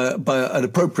by an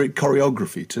appropriate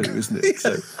choreography too, isn't it?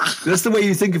 So that's the way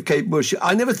you think of Kate Bush.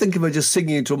 I never think of her just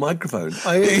singing into a microphone.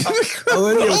 I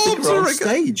only ever think of her on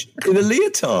stage in a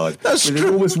leotard with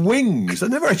enormous wings. I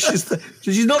never actually.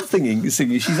 She's not singing.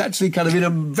 She's actually kind of in a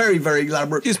very, very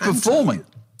elaborate. She's performing.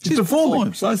 She's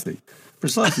performing precisely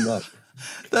that.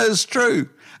 That's true.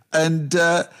 And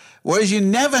whereas you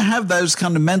never have those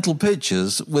kind of mental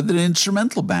pictures with an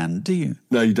instrumental band, do you?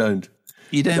 No, you don't.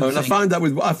 You don't. No, and I find that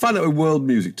with world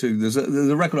music too. There's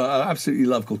a record I absolutely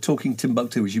love called Talking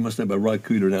Timbuktu, which you must know by Ry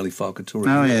Cooder and Ali Farka touring.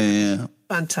 Oh yeah.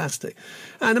 Fantastic.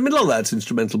 And I mean, a lot of that's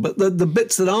instrumental, but the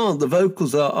bits that aren't, the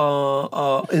vocals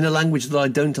are in a language that I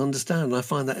don't understand, and I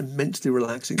find that immensely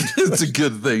relaxing. It's a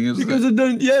good thing, isn't because it?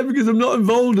 Because I'm not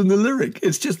involved in the lyric.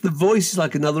 It's just the voice is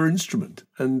like another instrument,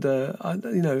 and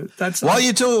that's While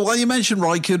you mentioned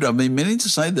Ry Cooder, I've been meaning to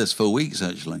say this for weeks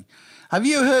actually. Have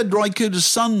you heard Ry Cooder's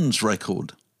son's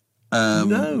record?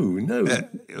 No.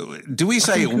 Do we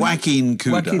say Joaquin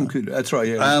Cooder? Joaquin Cooder, that's right,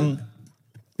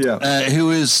 yeah.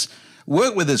 Who has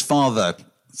worked with his father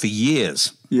for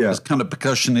years. Yeah. As kind of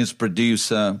percussionist,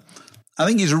 producer. I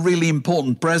think he's a really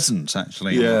important presence,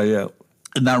 actually. Yeah.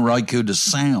 In that Ry Cooder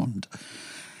sound.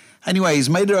 Anyway, he's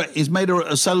made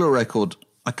a solo record.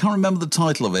 I can't remember the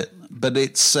title of it, but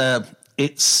it's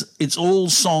all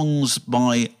songs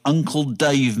by Uncle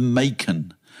Dave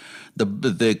Macon,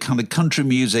 the kind of country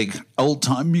music, old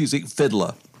time music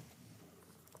fiddler.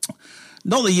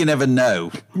 Not that you never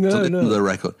know the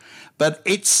record, but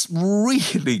it's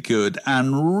really good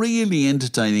and really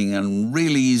entertaining and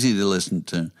really easy to listen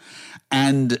to.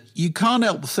 And you can't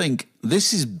help but think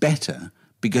this is better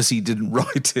because he didn't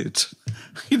write it.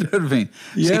 You know what I mean?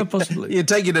 Yeah, so possibly. You're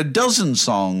taking a dozen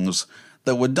songs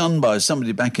that were done by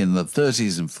somebody back in the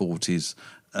 30s and 40s,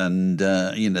 and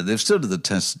they've stood the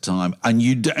test of time, and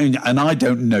I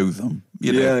don't know them.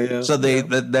 So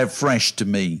they're fresh to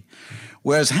me.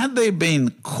 Whereas had they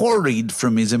been quarried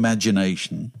from his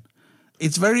imagination,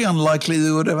 it's very unlikely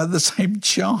they would have had the same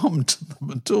charm to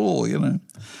them at all.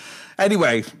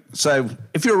 Anyway, so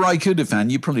if you're a Ry Cooder fan,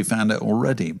 you probably found it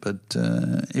already. But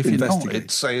if you're not,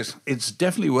 it's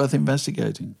definitely worth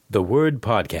investigating. The Word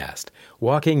Podcast,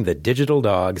 walking the digital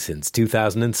dog since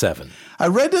 2007. I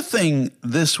read a thing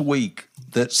this week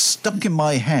that stuck in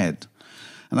my head,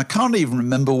 and I can't even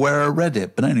remember where I read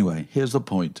it. But anyway, here's the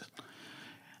point.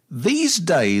 These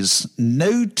days,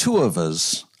 no two of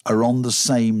us are on the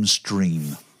same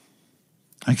stream.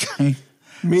 Okay?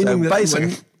 Meaning so that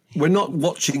basically, we're not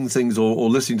watching things or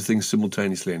listening to things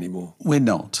simultaneously anymore. We're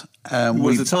not. There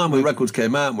was a time when records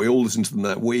came out and we all listened to them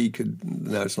that week, and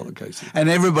now it's not the case. And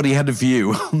everybody had a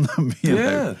view on them, you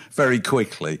know, very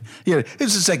quickly.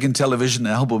 Is the second television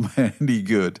album any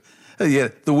good?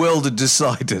 The world had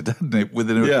decided, hadn't it,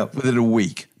 within a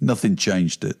week. Nothing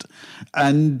changed it.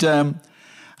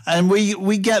 And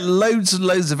we get loads and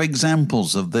loads of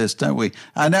examples of this, don't we?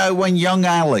 I know when young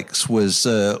Alex was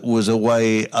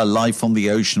away, a life on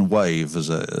the ocean wave as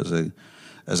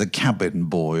a cabin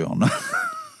boy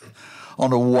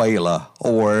on a whaler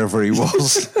or wherever he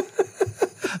was.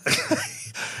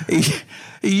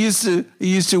 he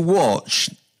used to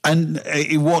watch. And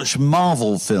he watched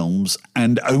Marvel films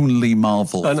and only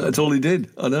Marvel films. That's all he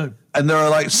did, I know. And there are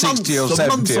like 60 or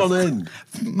 70. Months on end.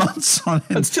 Months on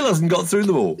end. And still hasn't got through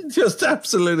them all. Just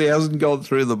absolutely hasn't gone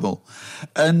through them all.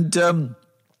 And,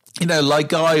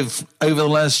 like over the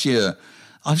last year,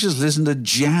 I've just listened to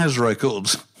jazz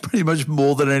records pretty much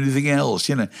more than anything else,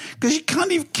 because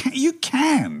you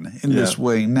can in this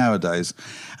way nowadays.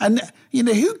 And,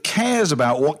 who cares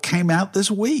about what came out this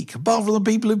week, apart from the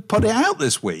people who put it out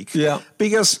this week? Yeah.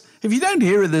 Because if you don't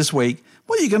hear it this week,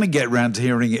 well, you're going to get around to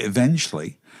hearing it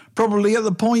eventually, probably at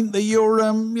the point that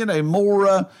you're,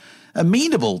 more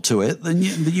amenable to it than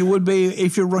you would be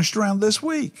if you rushed around this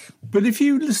week. But if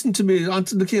you listen to me, I'm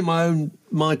looking at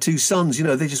my two sons,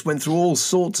 they just went through all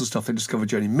sorts of stuff. They discovered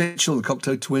Joni Mitchell, the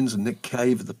Cocteau Twins, and Nick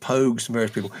Cave, and the Pogues, and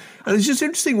various people. And it's just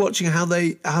interesting watching how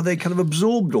they kind of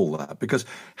absorbed all that, because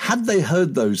had they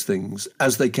heard those things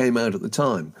as they came out at the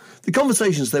time, the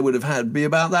conversations they would have had be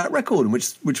about that record and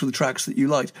which were the tracks that you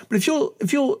liked. But if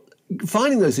you're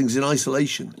finding those things in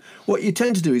isolation, what you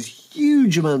tend to do is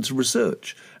huge amounts of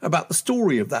research about the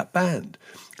story of that band.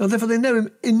 And therefore, they know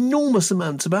enormous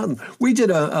amounts about them. We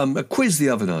did a quiz the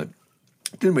other night,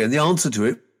 didn't we? And the answer to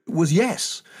it was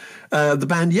yes. The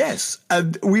band Yes.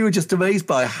 And we were just amazed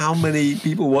by how many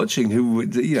people watching who, I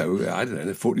don't know, in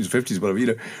the 40s, 50s,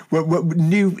 whatever,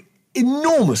 knew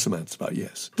enormous amounts about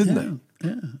Yes, didn't they?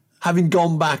 Yeah. Having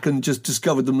gone back and just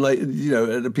discovered them later,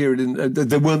 at a period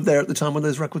they weren't there at the time when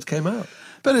those records came out.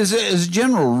 But as a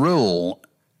general rule,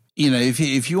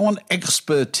 if you want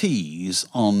expertise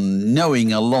on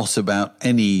knowing a lot about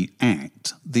any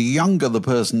act, the younger the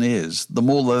person is, the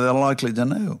more they're likely to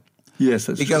know. Yes,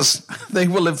 that's because true. They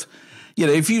will have,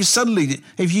 if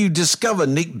you discover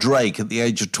Nick Drake at the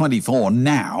age of 24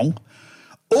 now,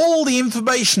 all the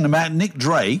information about Nick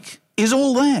Drake is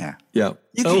all there. Yeah.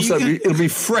 It'll be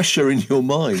fresher in your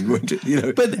mind, won't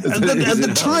it? But at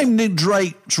the time Nick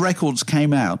Drake's records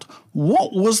came out,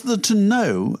 what was there to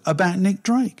know about Nick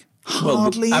Drake?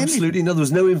 Hardly anything. Absolutely no. There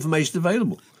was no information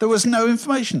available. There was no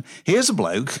information. Here's a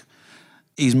bloke.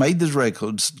 He's made these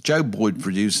records. Joe Boyd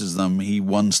produces them. He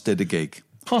once did a gig.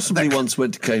 Possibly once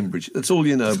went to Cambridge. That's all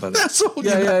you know about it. That's all you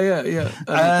know. Yeah.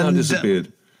 And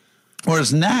disappeared.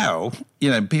 Whereas now,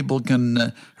 people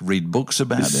can read books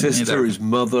about his sister, his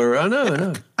mother. I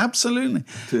know. Absolutely.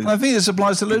 And I think this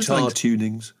applies to loads of guitar things.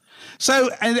 tunings. So,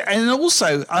 and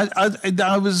also,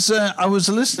 I was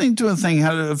listening to a thing,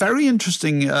 had a very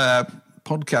interesting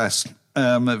podcast,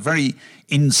 a very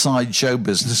inside show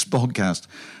business podcast,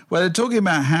 where they're talking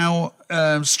about how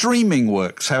streaming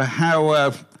works,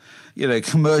 how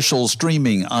commercial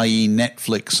streaming, i.e.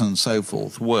 Netflix and so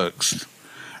forth, works.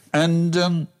 And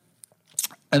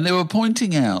they were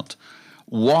pointing out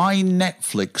why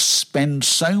Netflix spends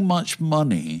so much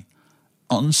money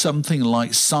on something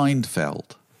like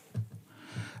Seinfeld.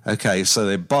 Okay, so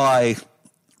they buy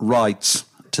rights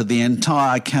to the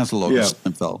entire catalogue of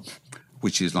Seinfeld,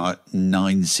 which is like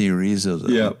 9 series or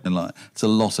something it's a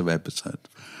lot of episodes.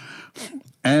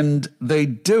 And they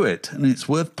do it, and it's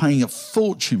worth paying a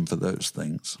fortune for those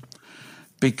things,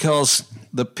 because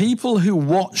the people who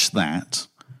watch that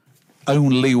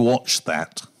only watch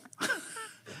that.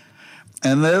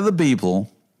 And they're the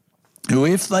people who,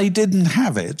 if they didn't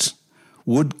have it,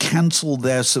 would cancel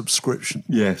their subscription.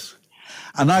 Yes.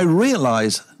 And I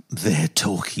realise they're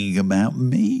talking about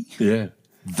me. Yeah.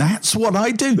 That's what I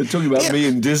do. They're talking about me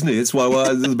and Disney. It's why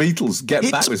the Beatles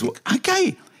get back with what...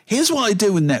 Okay, here's what I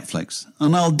do with Netflix,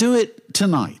 and I'll do it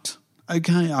tonight.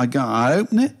 Okay, I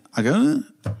open it, I go,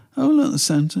 oh, look, the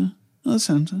centre. Oh,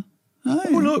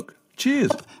 look.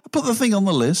 Cheers. I put the thing on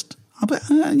the list. I bet,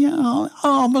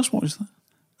 I must watch that.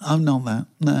 I'm not that.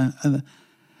 No.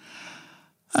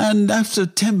 And after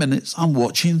 10 minutes, I'm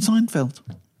watching Seinfeld.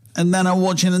 And then I'm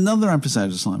watching another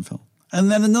episode of Seinfeld. And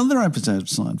then another episode of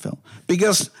Seinfeld.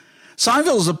 Because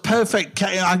Seinfeld's a perfect...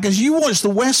 Because you watched The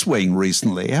West Wing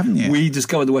recently, haven't you? We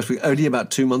discovered The West Wing only about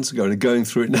 2 months ago and are going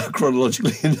through it now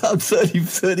chronologically and I'm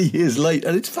 30 years late.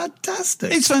 And it's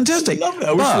fantastic. It's fantastic. I love it.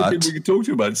 I wish we could talk to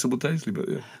you about it simultaneously, but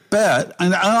yeah. But,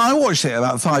 and I watched it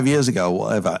about 5 years ago or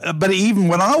whatever. But even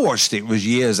when I watched it, it was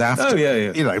years after. Oh,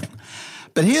 yeah. You know.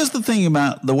 But here's the thing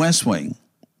about The West Wing,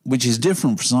 which is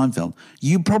different from Seinfeld.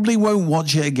 You probably won't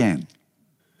watch it again.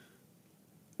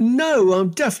 No, I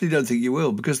definitely don't think you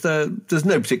will, because there's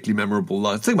no particularly memorable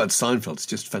lines. The thing about Seinfeld, it's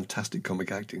just fantastic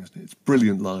comic acting, isn't it? It's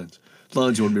brilliant lines.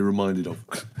 Lines you want to be reminded of.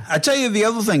 I tell you the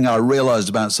other thing I realised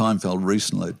about Seinfeld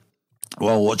recently,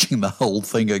 while watching the whole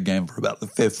thing again for about the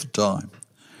 5th time,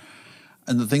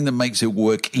 and the thing that makes it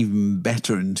work even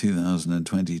better in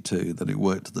 2022 than it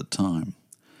worked at the time,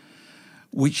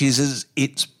 which is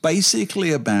it's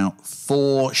basically about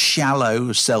 4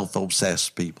 shallow,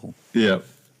 self-obsessed people. Yeah.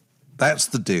 That's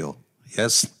the deal,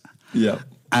 yes? Yeah.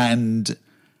 And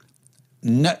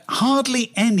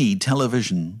hardly any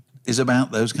television is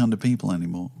about those kind of people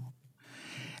anymore.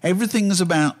 Everything's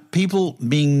about people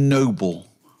being noble.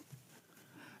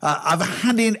 I've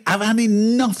had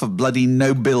enough of bloody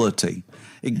nobility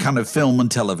in kind of film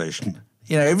and television.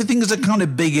 You know, everything is a kind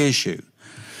of big issue.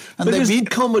 And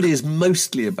but comedy is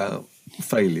mostly about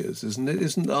failures, isn't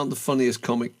it? Aren't the funniest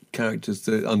comic characters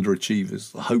the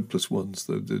underachievers, the hopeless ones,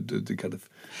 the kind of...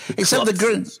 Except the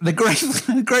great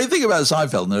thing about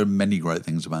Seinfeld, and there are many great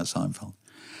things about Seinfeld,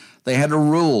 they had a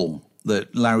rule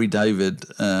that Larry David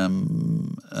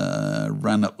ran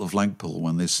up the flagpole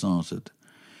when this started.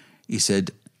 He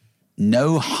said,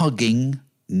 no hugging,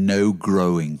 no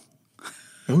growing.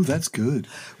 Oh, that's good.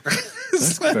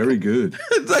 That's very good.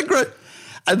 Isn't that great?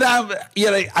 And that, you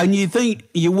know, and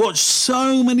you watch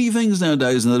so many things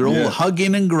nowadays, and they're all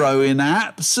hugging and growing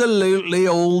absolutely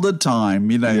all the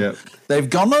time. You know, they've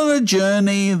gone on a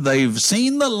journey, they've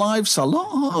seen that life's a lot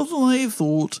harder than they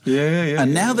thought,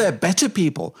 and now they're better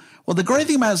people. Well, the great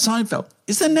thing about Seinfeld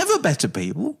is they're never better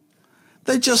people.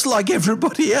 They're just like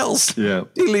everybody else,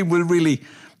 dealing with really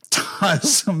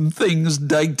tiresome things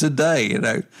day to day. You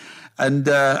know. And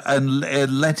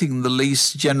letting the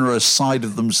least generous side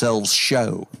of themselves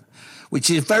show, which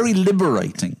is very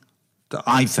liberating,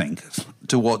 I think,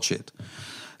 to watch it.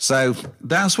 So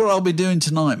that's what I'll be doing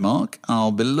tonight, Mark.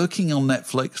 I'll be looking on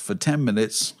Netflix for 10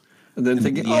 minutes. And then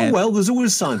thinking, there's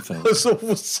always Seinfeld. There's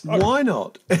always Seinfeld. Why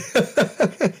not?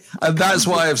 And that's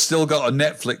why I've still got a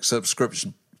Netflix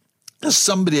subscription. Because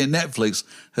somebody at Netflix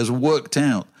has worked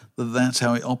out that that's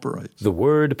how it operates. The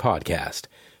Word Podcast.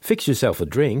 Fix yourself a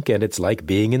drink, and it's like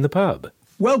being in the pub.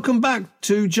 Welcome back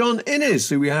to John Innes,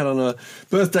 who we had on a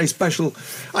birthday special,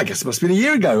 I guess it must have been a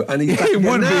year ago. And he's back it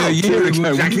would now, be a year ago.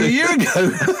 Exactly a year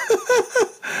ago.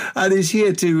 And he's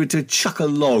here to chuck a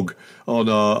log on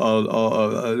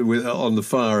the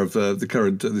fire of the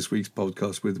current this week's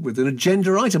podcast with an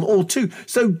agenda item or two.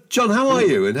 So, John, how are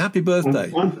you? And happy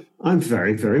birthday. I'm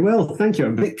very, very well. Thank you.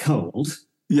 I'm a bit cold.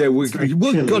 Yeah, but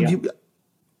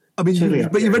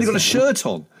you've only got a shirt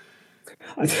on.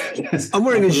 Yes. I'm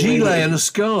wearing a gilet and a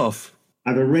scarf.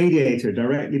 I have a radiator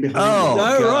directly behind me. Oh,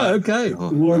 right, okay.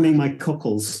 Warming my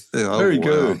cockles. Very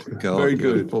good. Very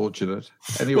good. Fortunate.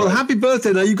 Anyway. Well, happy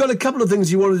birthday. Now, you've got a couple of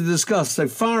things you wanted to discuss, so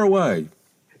fire away.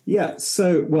 Yeah,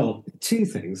 so, 2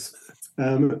 things.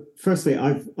 Firstly,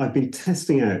 I've been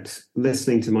testing out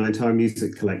listening to my entire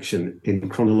music collection in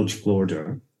chronological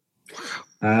order.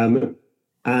 And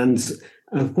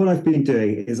what I've been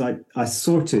doing is I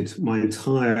sorted my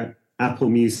entire Apple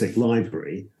Music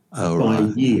library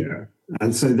by year.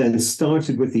 And so then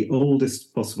started with the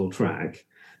oldest possible track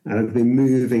and I've been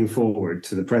moving forward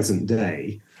to the present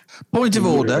day. Point of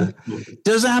order.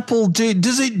 Does Apple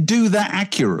does it do that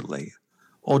accurately?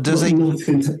 Or does it?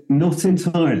 Not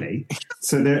entirely.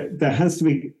 So there has to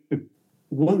be,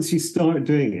 once you start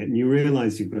doing it and you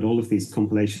realize you've got all of these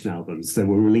compilation albums that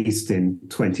were released in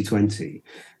 2020,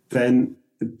 then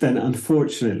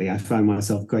unfortunately I found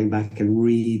myself going back and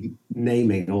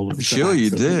renaming all of the tracks. I'm sure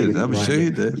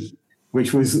you did.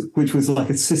 Which was like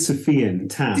a Sisyphean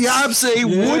task. Yeah,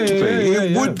 absolutely.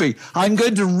 It would be. I'm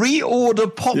going to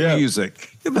reorder pop music.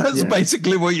 That's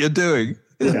basically what you're doing.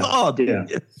 It's odd. Yeah.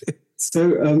 So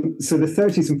the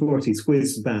 30s and 40s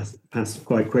whizzed past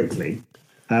quite quickly,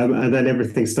 and then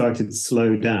everything started to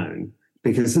slow down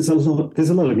because there's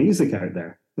a lot of music out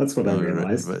there. That's what I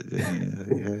realised.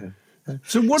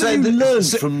 So what have you learned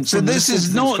from? So this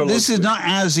is not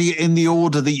as in the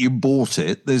order that you bought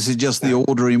it. This is just the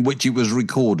order in which it was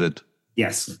recorded.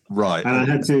 Yes, right. And I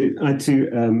had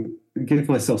to give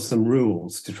myself some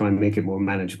rules to try and make it more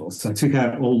manageable. So I took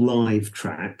out all live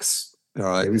tracks. All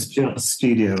right. It was just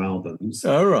studio albums.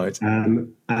 All right.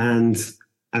 And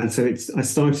so I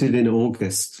started in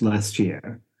August last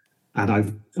year,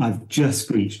 and I've just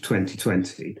reached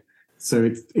 2020.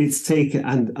 So it's taken,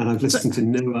 and I've listened to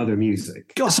no other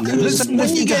music. Gosh, when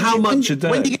you get how much a day?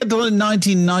 When you get to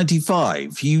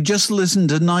 1995, you just listen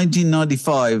to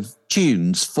 1995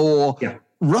 tunes for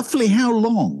roughly how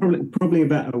long? Probably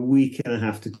about a week and a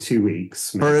half to 2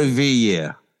 weeks. For every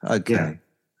year. Okay.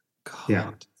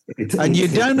 Yeah. And you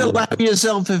don't allow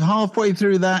yourself, if halfway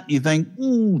through that you think,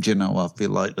 do you know, I feel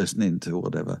like listening to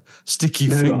whatever, Sticky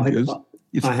Fingers.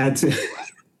 I had to.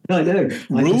 I know.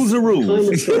 Rules are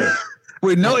rules.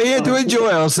 We're not here to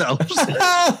enjoy ourselves.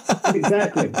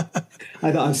 Exactly.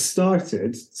 I've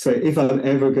started, so if I'm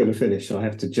ever going to finish, I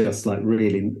have to just like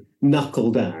really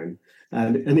knuckle down.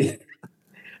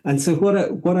 And so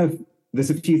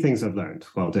there's a few things I've learned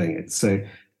while doing it.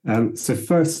 So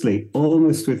firstly,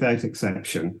 almost without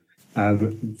exception,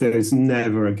 there's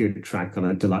never a good track on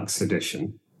a deluxe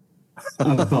edition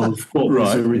above what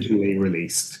was originally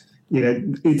released. You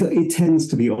know, it tends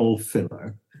to be all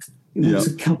filler. There's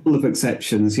a couple of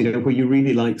exceptions, you know, where you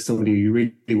really like somebody, you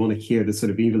really want to hear the sort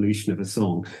of evolution of a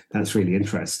song. That's really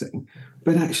interesting.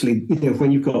 But actually, you know,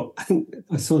 when you've got, I think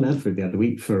I saw an advert the other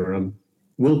week for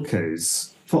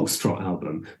Wilco's Foxtrot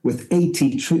album with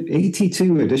 82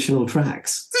 additional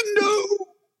tracks. No!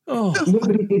 Oh,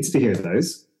 nobody needs to hear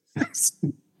those.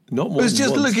 Not more. I was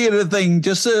just looking at a thing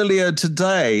just earlier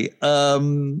today.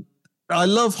 I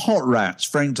love Hot Rats,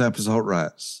 Frank Zappa's Hot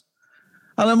Rats.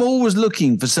 And I'm always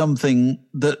looking for something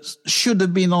that should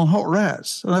have been on Hot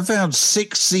Rats. And I found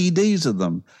 6 CDs of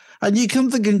them. And you come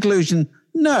to the conclusion,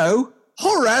 no,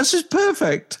 Hot Rats is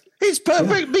perfect. It's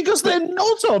perfect because they're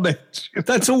not on it.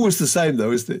 That's always the same,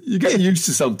 though, isn't it? You get used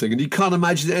to something and you can't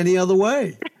imagine it any other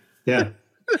way. Yeah.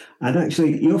 And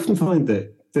actually, you often find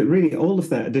that really all of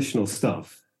that additional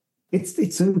stuff,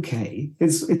 it's okay.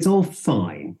 It's all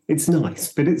fine. It's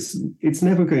nice, but it's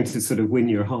never going to sort of win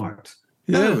your heart.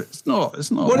 No, it's not.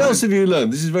 It's not. What else have you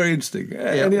learned? This is very interesting.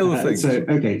 Any other things?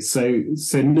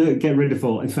 So no, get rid of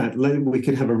all. In fact, we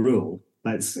could have a rule.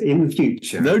 Let's in the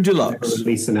future no deluxe.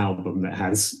 Release an album that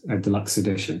has a deluxe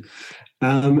edition.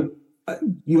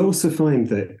 You also find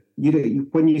that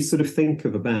when you sort of think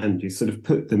of a band, you sort of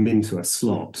put them into a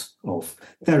slot of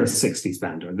they're a 60s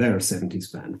band or they're a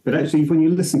 70s band. But actually, when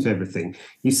you listen to everything,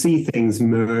 you see things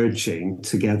merging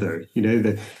together. You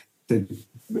know, the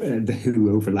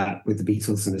Who overlap with the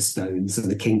Beatles and the Stones,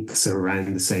 and the Kinks are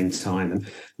around the same time, and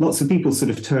lots of people sort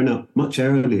of turn up much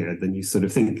earlier than you sort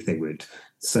of think they would.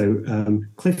 So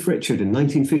Cliff Richard in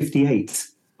 1958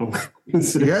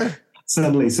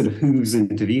 suddenly sort of hooves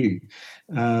into view.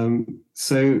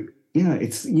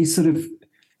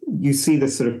 You see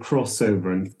this sort of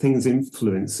crossover and things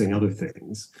influencing other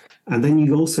things, and then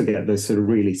you also get those sort of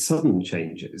really sudden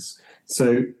changes.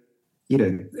 So, you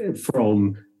know,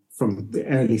 from the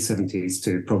early 70s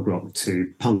to prog rock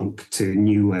to punk to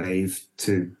new wave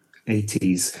to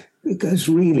 80s, it goes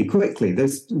really quickly.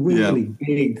 There's really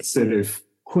big sort of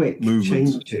quick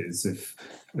changes of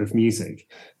music.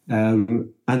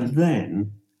 And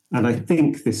I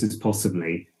think this is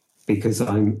possibly because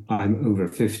I'm over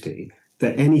 50,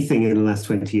 that anything in the last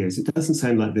 20 years, it doesn't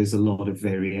sound like there's a lot of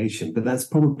variation, but that's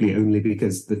probably only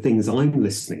because the things I'm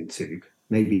listening to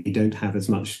maybe don't have as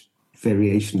much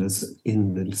variation as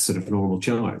in the sort of normal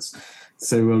charts.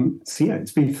 So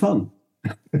it's been fun.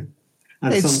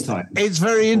 It's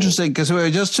very interesting because we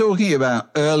were just talking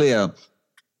about earlier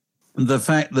the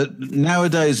fact that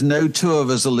nowadays no two of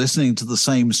us are listening to the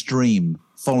same stream,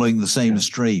 following the same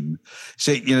stream.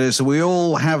 So, you know, so we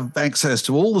all have access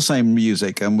to all the same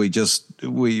music and we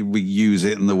use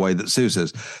it in the way that suits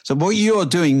us. So what you're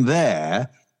doing there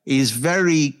is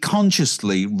very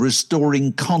consciously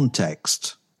restoring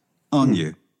context, aren't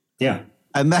you? Yeah.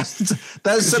 And that's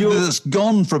something that's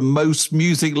gone from most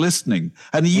music listening.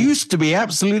 And it used to be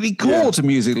absolutely core to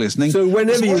music listening. So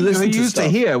whenever you listen to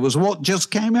hear was what just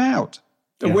came out.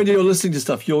 And when you're listening to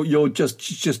stuff, you're just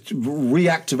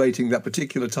reactivating that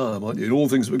particular time, aren't you? And all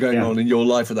things that were going on in your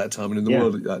life at that time and in the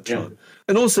world at that time.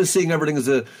 And also seeing everything as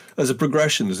a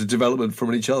progression, as a development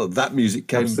from each other. That music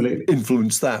can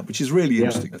influence that, which is really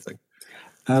interesting, I think.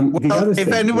 If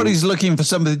anybody's looking for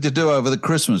something to do over the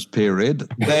Christmas period,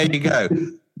 there you go.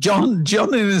 John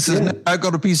Innes has now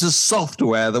got a piece of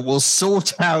software that will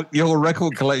sort out your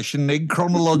record collection in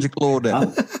chronological order.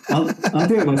 I'll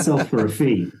do it myself for a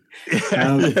fee.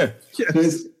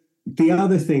 The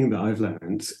other thing that I've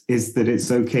learned is that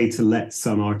it's okay to let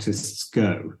some artists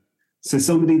go. So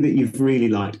somebody that you've really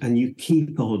liked, and you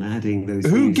keep on adding those.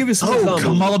 Give us an example.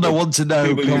 Come on, I want to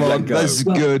know. Come on, that's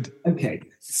good. Okay,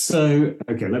 so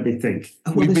let me think.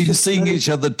 We've been seeing each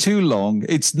other too long.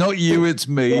 It's not you, it's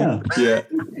me. Yeah.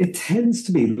 It tends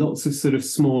to be lots of sort of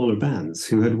smaller bands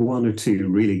who had one or two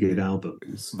really good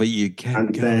albums. But you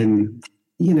can't. And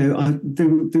then,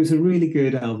 there was a really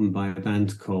good album by a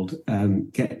band called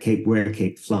Get Cape, Wear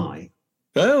Cape, Fly.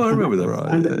 Oh, I remember that. Right.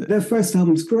 And their first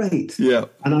album's great. Yeah.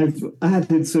 And I've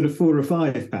added sort of 4 or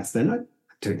 5 past then. I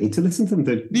don't need to listen to them.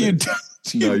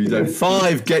 No, you don't.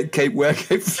 5 Get Cape, Wear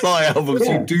Cape, Fly albums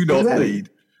you do not need.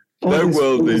 No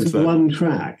world needs that. One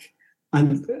track.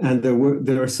 And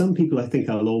there are some people I think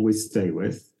I'll always stay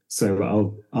with.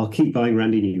 So I'll keep buying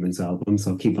Randy Newman's albums.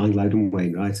 I'll keep buying Loudon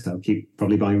Wainwright. I'll keep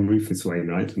probably buying Rufus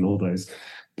Wainwright and all those.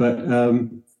 But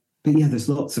yeah, there's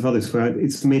lots of others where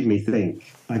it's made me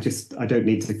think. I don't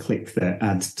need to click the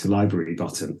add to library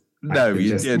button. No,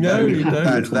 you don't.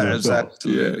 That is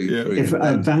absolutely true. If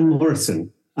Van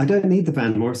Morrison, I don't need the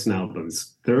Van Morrison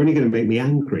albums. They're only going to make me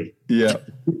angry. Yeah.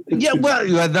 Yeah, well,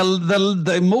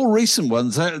 the more recent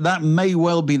ones, that may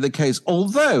well be the case.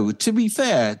 Although, to be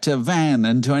fair to Van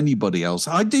and to anybody else,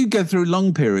 I do go through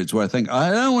long periods where I think, I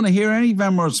don't want to hear any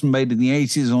Van Morrison made in the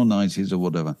 80s or 90s or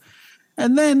whatever.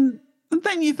 And then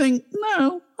you think,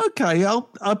 no, okay, I'll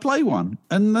play one.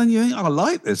 And then you think, I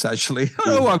like this, actually.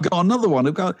 Oh, I've got another one.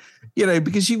 I've got,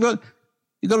 because you've got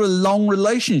a long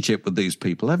relationship with these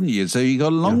people, haven't you? So you've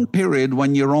got a long period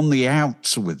when you're on the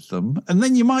outs with them, and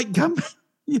then you might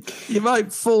you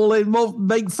might fall in,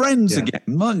 make friends again,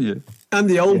 mightn't you? And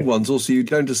the old ones also, you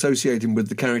don't associate him with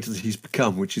the character that he's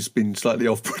become, which has been slightly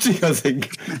off-putting, I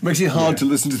think. Makes it hard to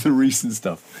listen to the recent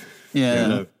stuff.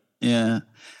 Yeah, yeah.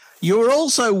 You were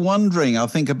also wondering, I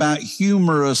think, about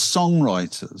humorous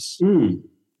songwriters.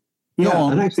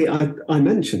 Yeah, and actually, I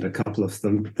mentioned a couple of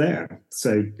them there.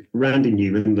 So Randy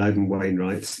Newman, Loudon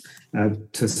Wainwright,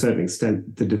 to a certain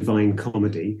extent, the Divine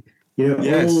Comedy.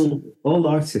 All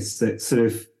artists that sort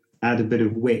of add a bit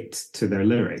of wit to their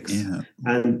lyrics. Yeah.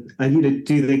 And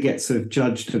do they get sort of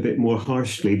judged a bit more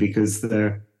harshly because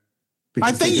they're?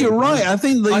 I think you're right. I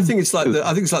think it's like the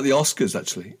Oscars,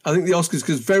 actually. I think the Oscars,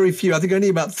 because very few, I think only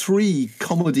about 3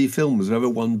 comedy films have ever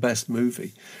won Best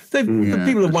Movie.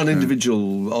 People have won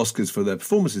individual Oscars for their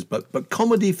performances, but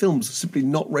comedy films are simply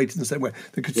not rated in the same way.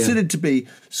 They're considered to be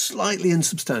slightly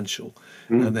insubstantial,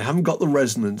 and they haven't got the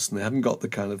resonance, and they haven't got the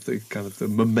kind of the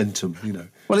momentum.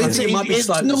 Well, it's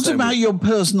not about your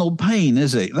personal pain,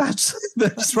 is it?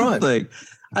 That's right. The thing.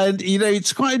 And,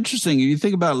 it's quite interesting. If you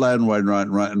think about Loudon Wainwright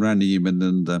and Randy Newman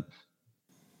and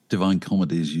Divine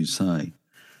Comedy, as you say,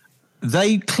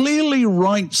 they clearly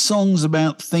write songs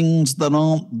about things that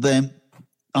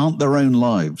aren't their own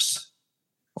lives.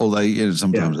 Although,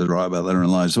 sometimes they write about their own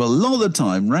lives. Well, a lot of the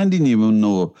time, Randy Newman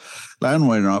or Loudon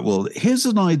Wainwright, well, here's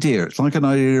an idea. It's like an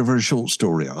idea for a short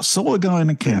story. I saw a guy in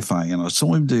a cafe and I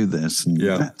saw him do this, and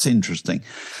that's interesting.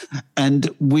 And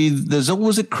there's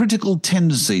always a critical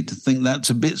tendency to think that's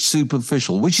a bit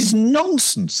superficial, which is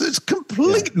nonsense. It's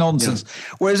complete nonsense.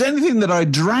 Whereas anything that I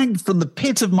drag from the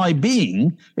pit of my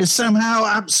being is somehow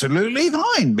absolutely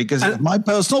fine because of my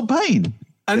personal pain.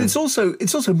 And it's also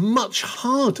much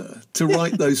harder to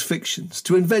write those fictions,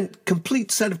 to invent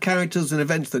complete set of characters and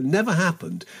events that never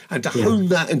happened, and to hone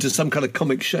that into some kind of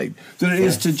comic shape, than it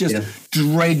is to just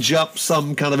dredge up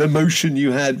some kind of emotion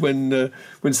you had when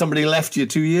somebody left you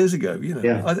 2 years ago.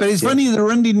 But it's funny, the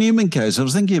Randy Newman case. I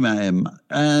was thinking about him,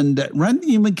 and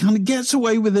Randy Newman kind of gets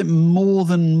away with it more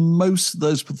than most of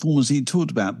those performers he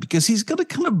talked about, because he's got a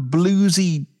kind of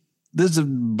bluesy. There's a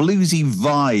bluesy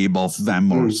vibe off Van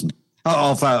Morrison.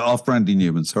 Off Randy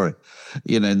Newman, sorry.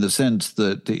 In the sense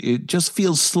that it just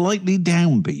feels slightly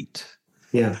downbeat.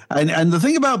 Yeah. And the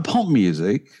thing about pop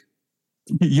music,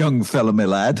 young fella, my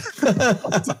lad,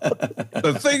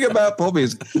 the thing about pop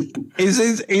music is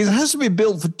it has to be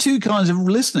built for 2 kinds of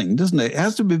listening, doesn't it? It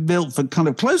has to be built for kind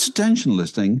of close attention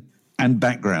listening and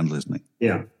background listening.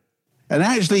 Yeah. And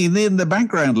actually, then the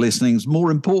background listening is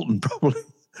more important, probably,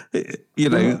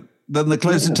 than the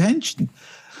close attention.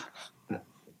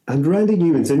 And Randy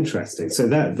Newman's interesting. So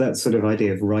that sort of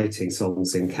idea of writing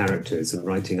songs in characters and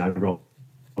writing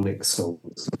ironic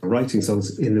songs, writing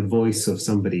songs in the voice of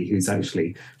somebody who's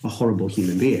actually a horrible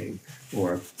human being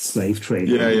or a slave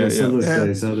trader. Some of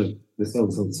those out of the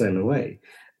songs on Sail Away.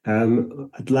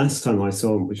 Last time I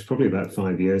saw him, which was probably about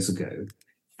 5 years ago,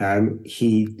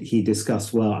 he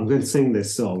discussed, well, I'm going to sing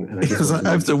this song. And I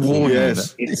have to warn you.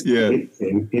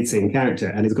 It's in character,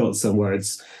 and it's got some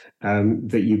words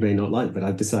that you may not like. But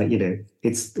I've decided,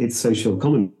 it's social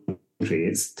commentary.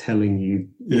 It's telling you,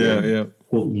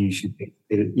 what you should be,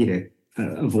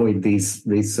 avoid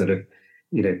these sort of,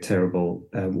 terrible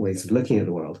ways of looking at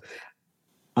the world.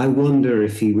 I wonder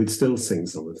if he would still sing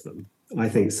some of them. I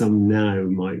think some now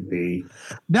might be.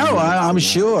 No, I'm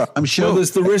sure. Well,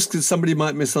 there's the risk that somebody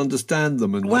might misunderstand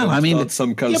them and start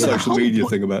some kind of social media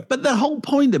thing about it. But the whole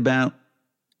point about,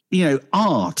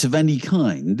 art of any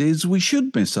kind is we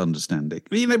should misunderstand it.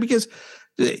 Because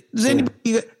is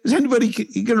anybody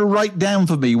going to write down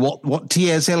for me what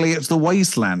T.S. Eliot's The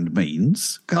Wasteland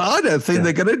means? I don't think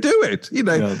they're going to do it.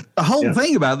 The whole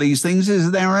thing about these things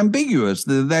is they're ambiguous.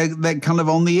 They're kind of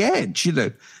on the edge,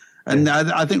 And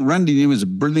I think Randy Newman is a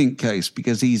brilliant case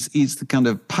because he's the kind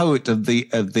of poet of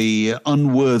the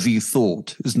unworthy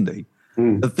thought, isn't he?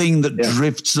 The thing that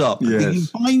drifts up. Yes. You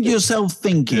find yourself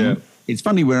thinking. Yeah. It's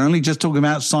funny, we're only just talking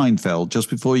about Seinfeld just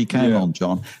before you came on,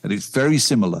 John, and it's very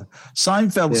similar.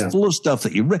 Seinfeld's full of stuff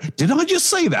that you read. Did I just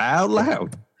say that out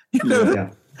loud?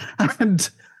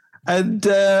 And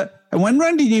when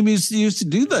Randy Newman used to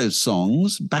do those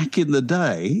songs back in the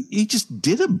day, he just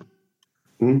did them.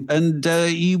 And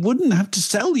he wouldn't have to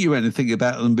tell you anything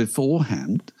about them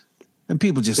beforehand. And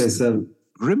people just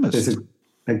grimaced. There's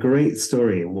a great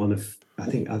story in I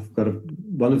think I've got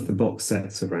one of the box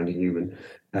sets of Randy Newman.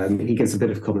 He gives a bit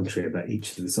of commentary about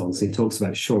each of the songs. He talks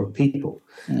about short people,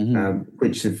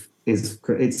 which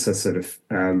it's a sort of,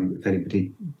 if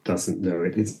anybody doesn't know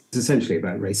it, it's essentially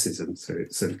about racism. So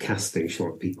it's sort of casting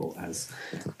short people as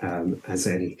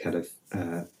any kind of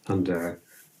under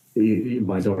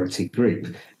minority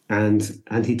group. And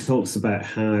he talks about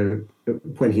how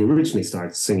when he originally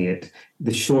started singing it,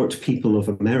 the short people of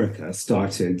America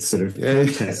started sort of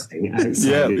protesting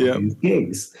outside these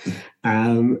gigs.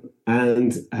 And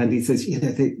he says,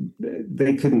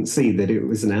 they couldn't see that it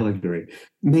was an allegory.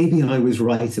 Maybe I was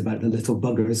right about the little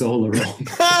buggers all around.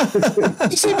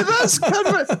 You see, but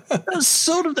that's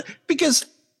sort of because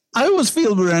I always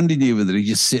feel with Randy Newman that he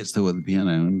just sits there with the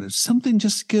piano and something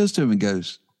just occurs to him and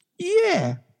goes,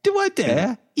 "Yeah, do I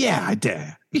dare? Yeah, I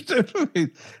dare." You know what I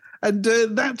mean? And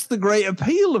that's the great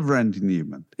appeal of Randy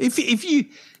Newman.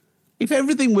 If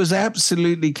everything was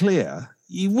absolutely clear,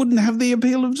 you wouldn't have the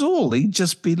appeal at all. He'd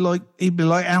be like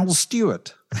Al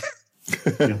Stewart.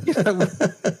 I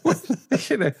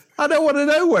don't want to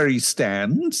know where he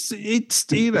stands.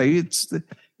 It's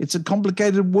a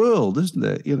complicated world, isn't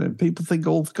it? People think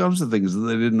all kinds of things that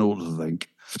they didn't ought to think.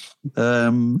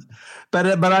 But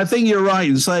I think you're right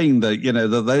in saying that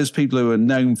that those people who are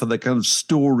known for the kind of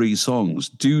story songs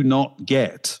do not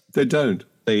get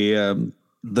the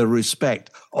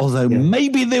respect. Although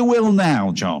maybe they will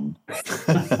now, John.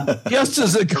 Just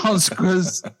as a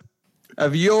consequence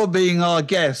of your being our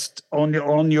guest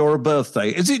on your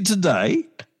birthday. Is it today?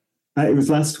 It was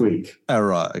last week. Oh,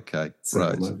 right. Okay. So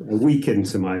right. A week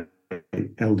into my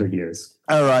elder years.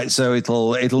 All right. So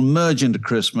it'll merge into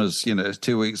Christmas,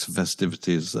 2 weeks of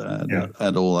festivities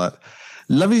and all that.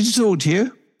 Lovely to talk to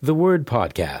you. The Word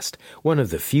Podcast, one of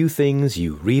the few things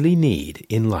you really need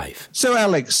in life. So,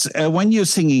 Alex, when you're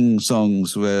singing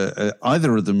songs where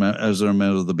either of them as a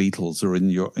member of the Beatles or in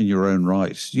your own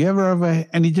right, do you ever have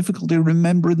any difficulty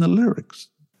remembering the lyrics?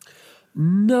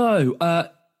 No.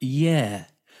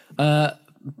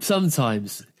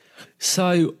 Sometimes.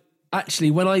 So,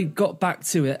 actually, when I got back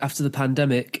to it after the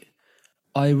pandemic,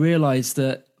 I realised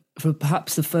that for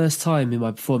perhaps the first time in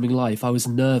my performing life, I was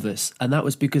nervous. And that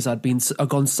was because I'd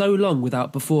gone so long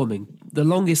without performing. The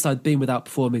longest I'd been without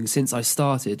performing since I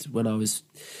started when I was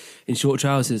in short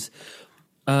trousers.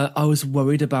 I was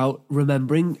worried about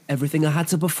remembering everything I had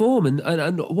to perform.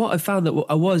 And what I found that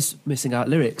I was missing out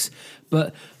lyrics.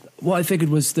 But what I figured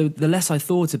was the less I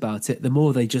thought about it, the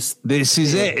more they just... This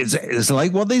is it. It's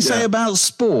like what they say about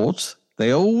sport.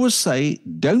 They always say,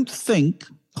 don't think,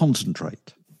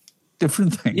 concentrate.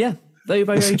 Different thing. Yeah, very,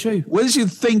 very true. Once you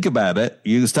think about it,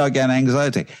 you start getting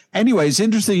anxiety. Anyway, it's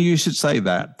interesting you should say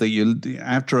that you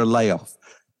after a layoff,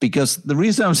 because the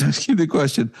reason I was asking the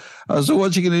question, I was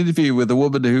watching an interview with a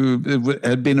woman who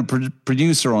had been a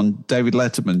producer on David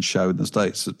Letterman's show in the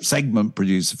States, a segment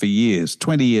producer for years,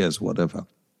 20 years, whatever,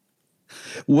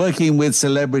 working with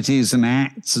celebrities and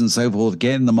acts and so forth,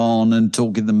 getting them on and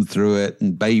talking them through it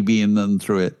and babying them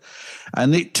through it.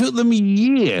 And it took them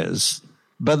years,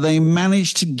 but they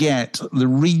managed to get the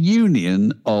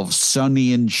reunion of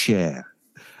Sonny and Cher.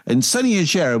 And Sonny and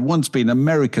Cher had once been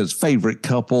America's favorite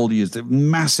couple, used a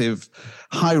massive,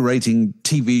 high-rating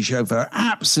TV show for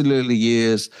absolutely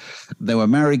years. They were a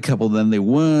married couple, then they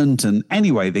weren't. And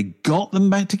anyway, they got them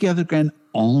back together again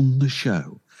on the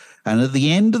show. And at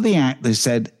the end of the act, they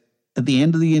said, at the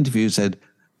end of the interview, said,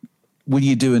 will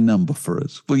you do a number for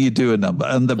us? Will you do a number?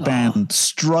 And the band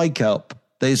strike up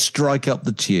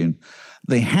the tune.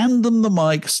 They hand them the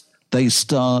mics, they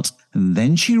start, and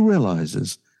then she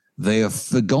realizes they have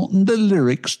forgotten the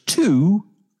lyrics to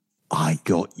I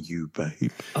Got You,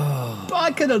 Babe. Oh. But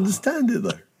I can understand it,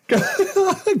 though.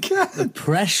 I can. The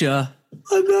pressure.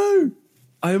 I know.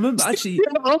 I remember actually.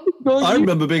 I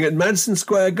remember being at Madison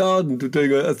Square Garden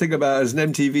doing a thing about it as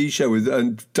an MTV show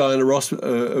and Diana Ross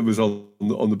was on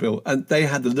the bill, and they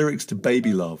had the lyrics to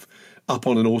Baby Love up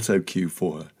on an auto cue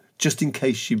for her, just in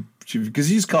case she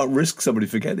because you just can't risk somebody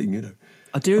forgetting, you know.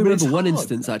 I do remember one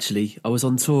instance, actually. I was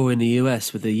on tour in the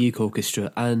US with the Youth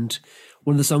Orchestra, and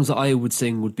one of the songs that I would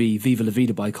sing would be Viva La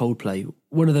Vida by Coldplay,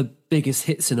 one of the biggest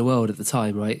hits in the world at the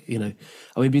time, right? You know, and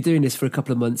we'd be doing this for a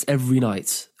couple of months every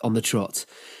night on the trot.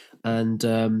 And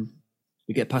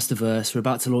we get past the verse, we're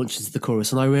about to launch into the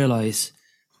chorus, and I realise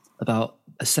about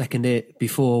a second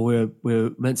before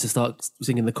we're meant to start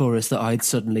singing the chorus that I'd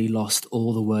suddenly lost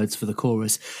all the words for the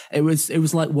chorus. It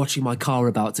was like watching my car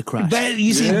about to crash.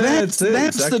 That's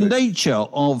exactly the nature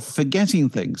of forgetting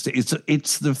things.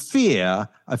 It's the fear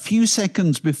a few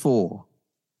seconds before.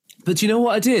 But you know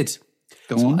what I did?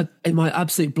 Go on. In my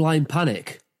absolute blind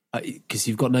panic, because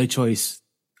you've got no choice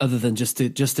other than just to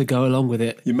go along with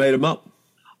it. You made them up.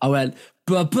 I went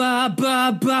ba ba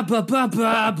ba ba ba ba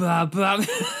ba ba ba.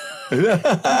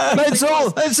 Let's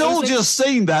all just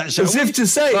sing that, shall as if to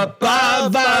say,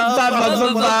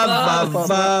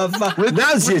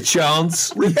 now's your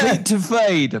chance. Repeat to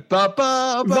fade. This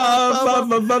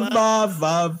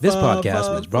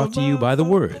podcast was brought to you by The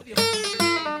Word.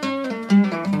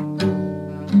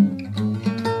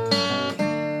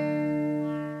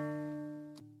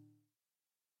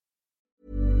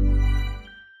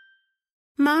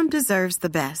 Mom deserves the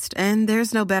best, and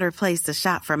there's no better place to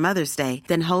shop for Mother's Day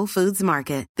than Whole Foods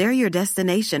Market. They're your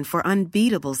destination for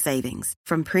unbeatable savings,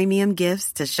 from premium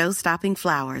gifts to show-stopping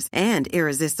flowers and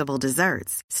irresistible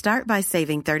desserts. Start by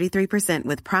saving 33%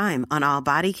 with Prime on all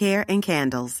body care and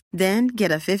candles. Then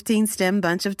get a 15-stem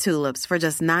bunch of tulips for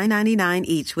just $9.99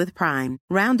 each with Prime.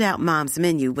 Round out Mom's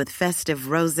menu with festive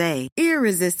rosé,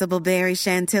 irresistible berry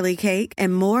chantilly cake,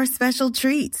 and more special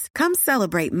treats. Come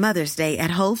celebrate Mother's Day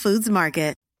at Whole Foods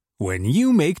Market. When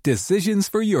you make decisions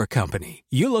for your company,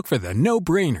 you look for the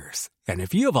no-brainers. And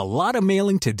if you have a lot of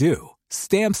mailing to do,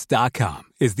 Stamps.com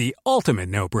is the ultimate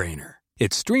no-brainer.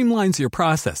 It streamlines your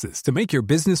processes to make your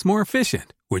business more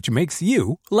efficient, which makes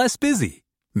you less busy.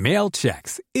 Mail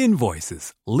checks,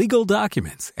 invoices, legal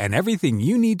documents, and everything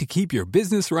you need to keep your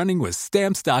business running with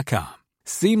Stamps.com.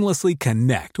 Seamlessly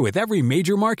connect with every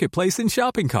major marketplace and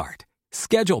shopping cart.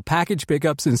 Schedule package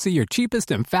pickups and see your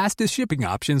cheapest and fastest shipping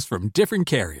options from different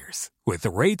carriers, with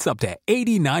rates up to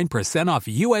 89% off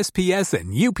USPS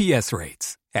and UPS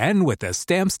rates. And with the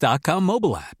Stamps.com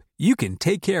mobile app, you can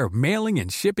take care of mailing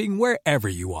and shipping wherever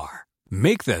you are.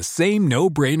 Make the same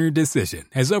no-brainer decision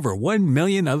as over 1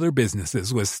 million other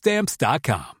businesses with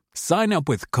Stamps.com. Sign up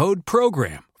with code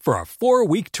PROGRAM for a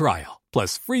 4-week trial,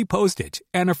 plus free postage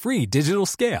and a free digital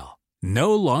scale.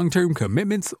 No long-term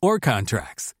commitments or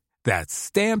contracts. That's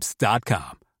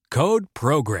Stamps.com. Code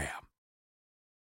PROGRAM.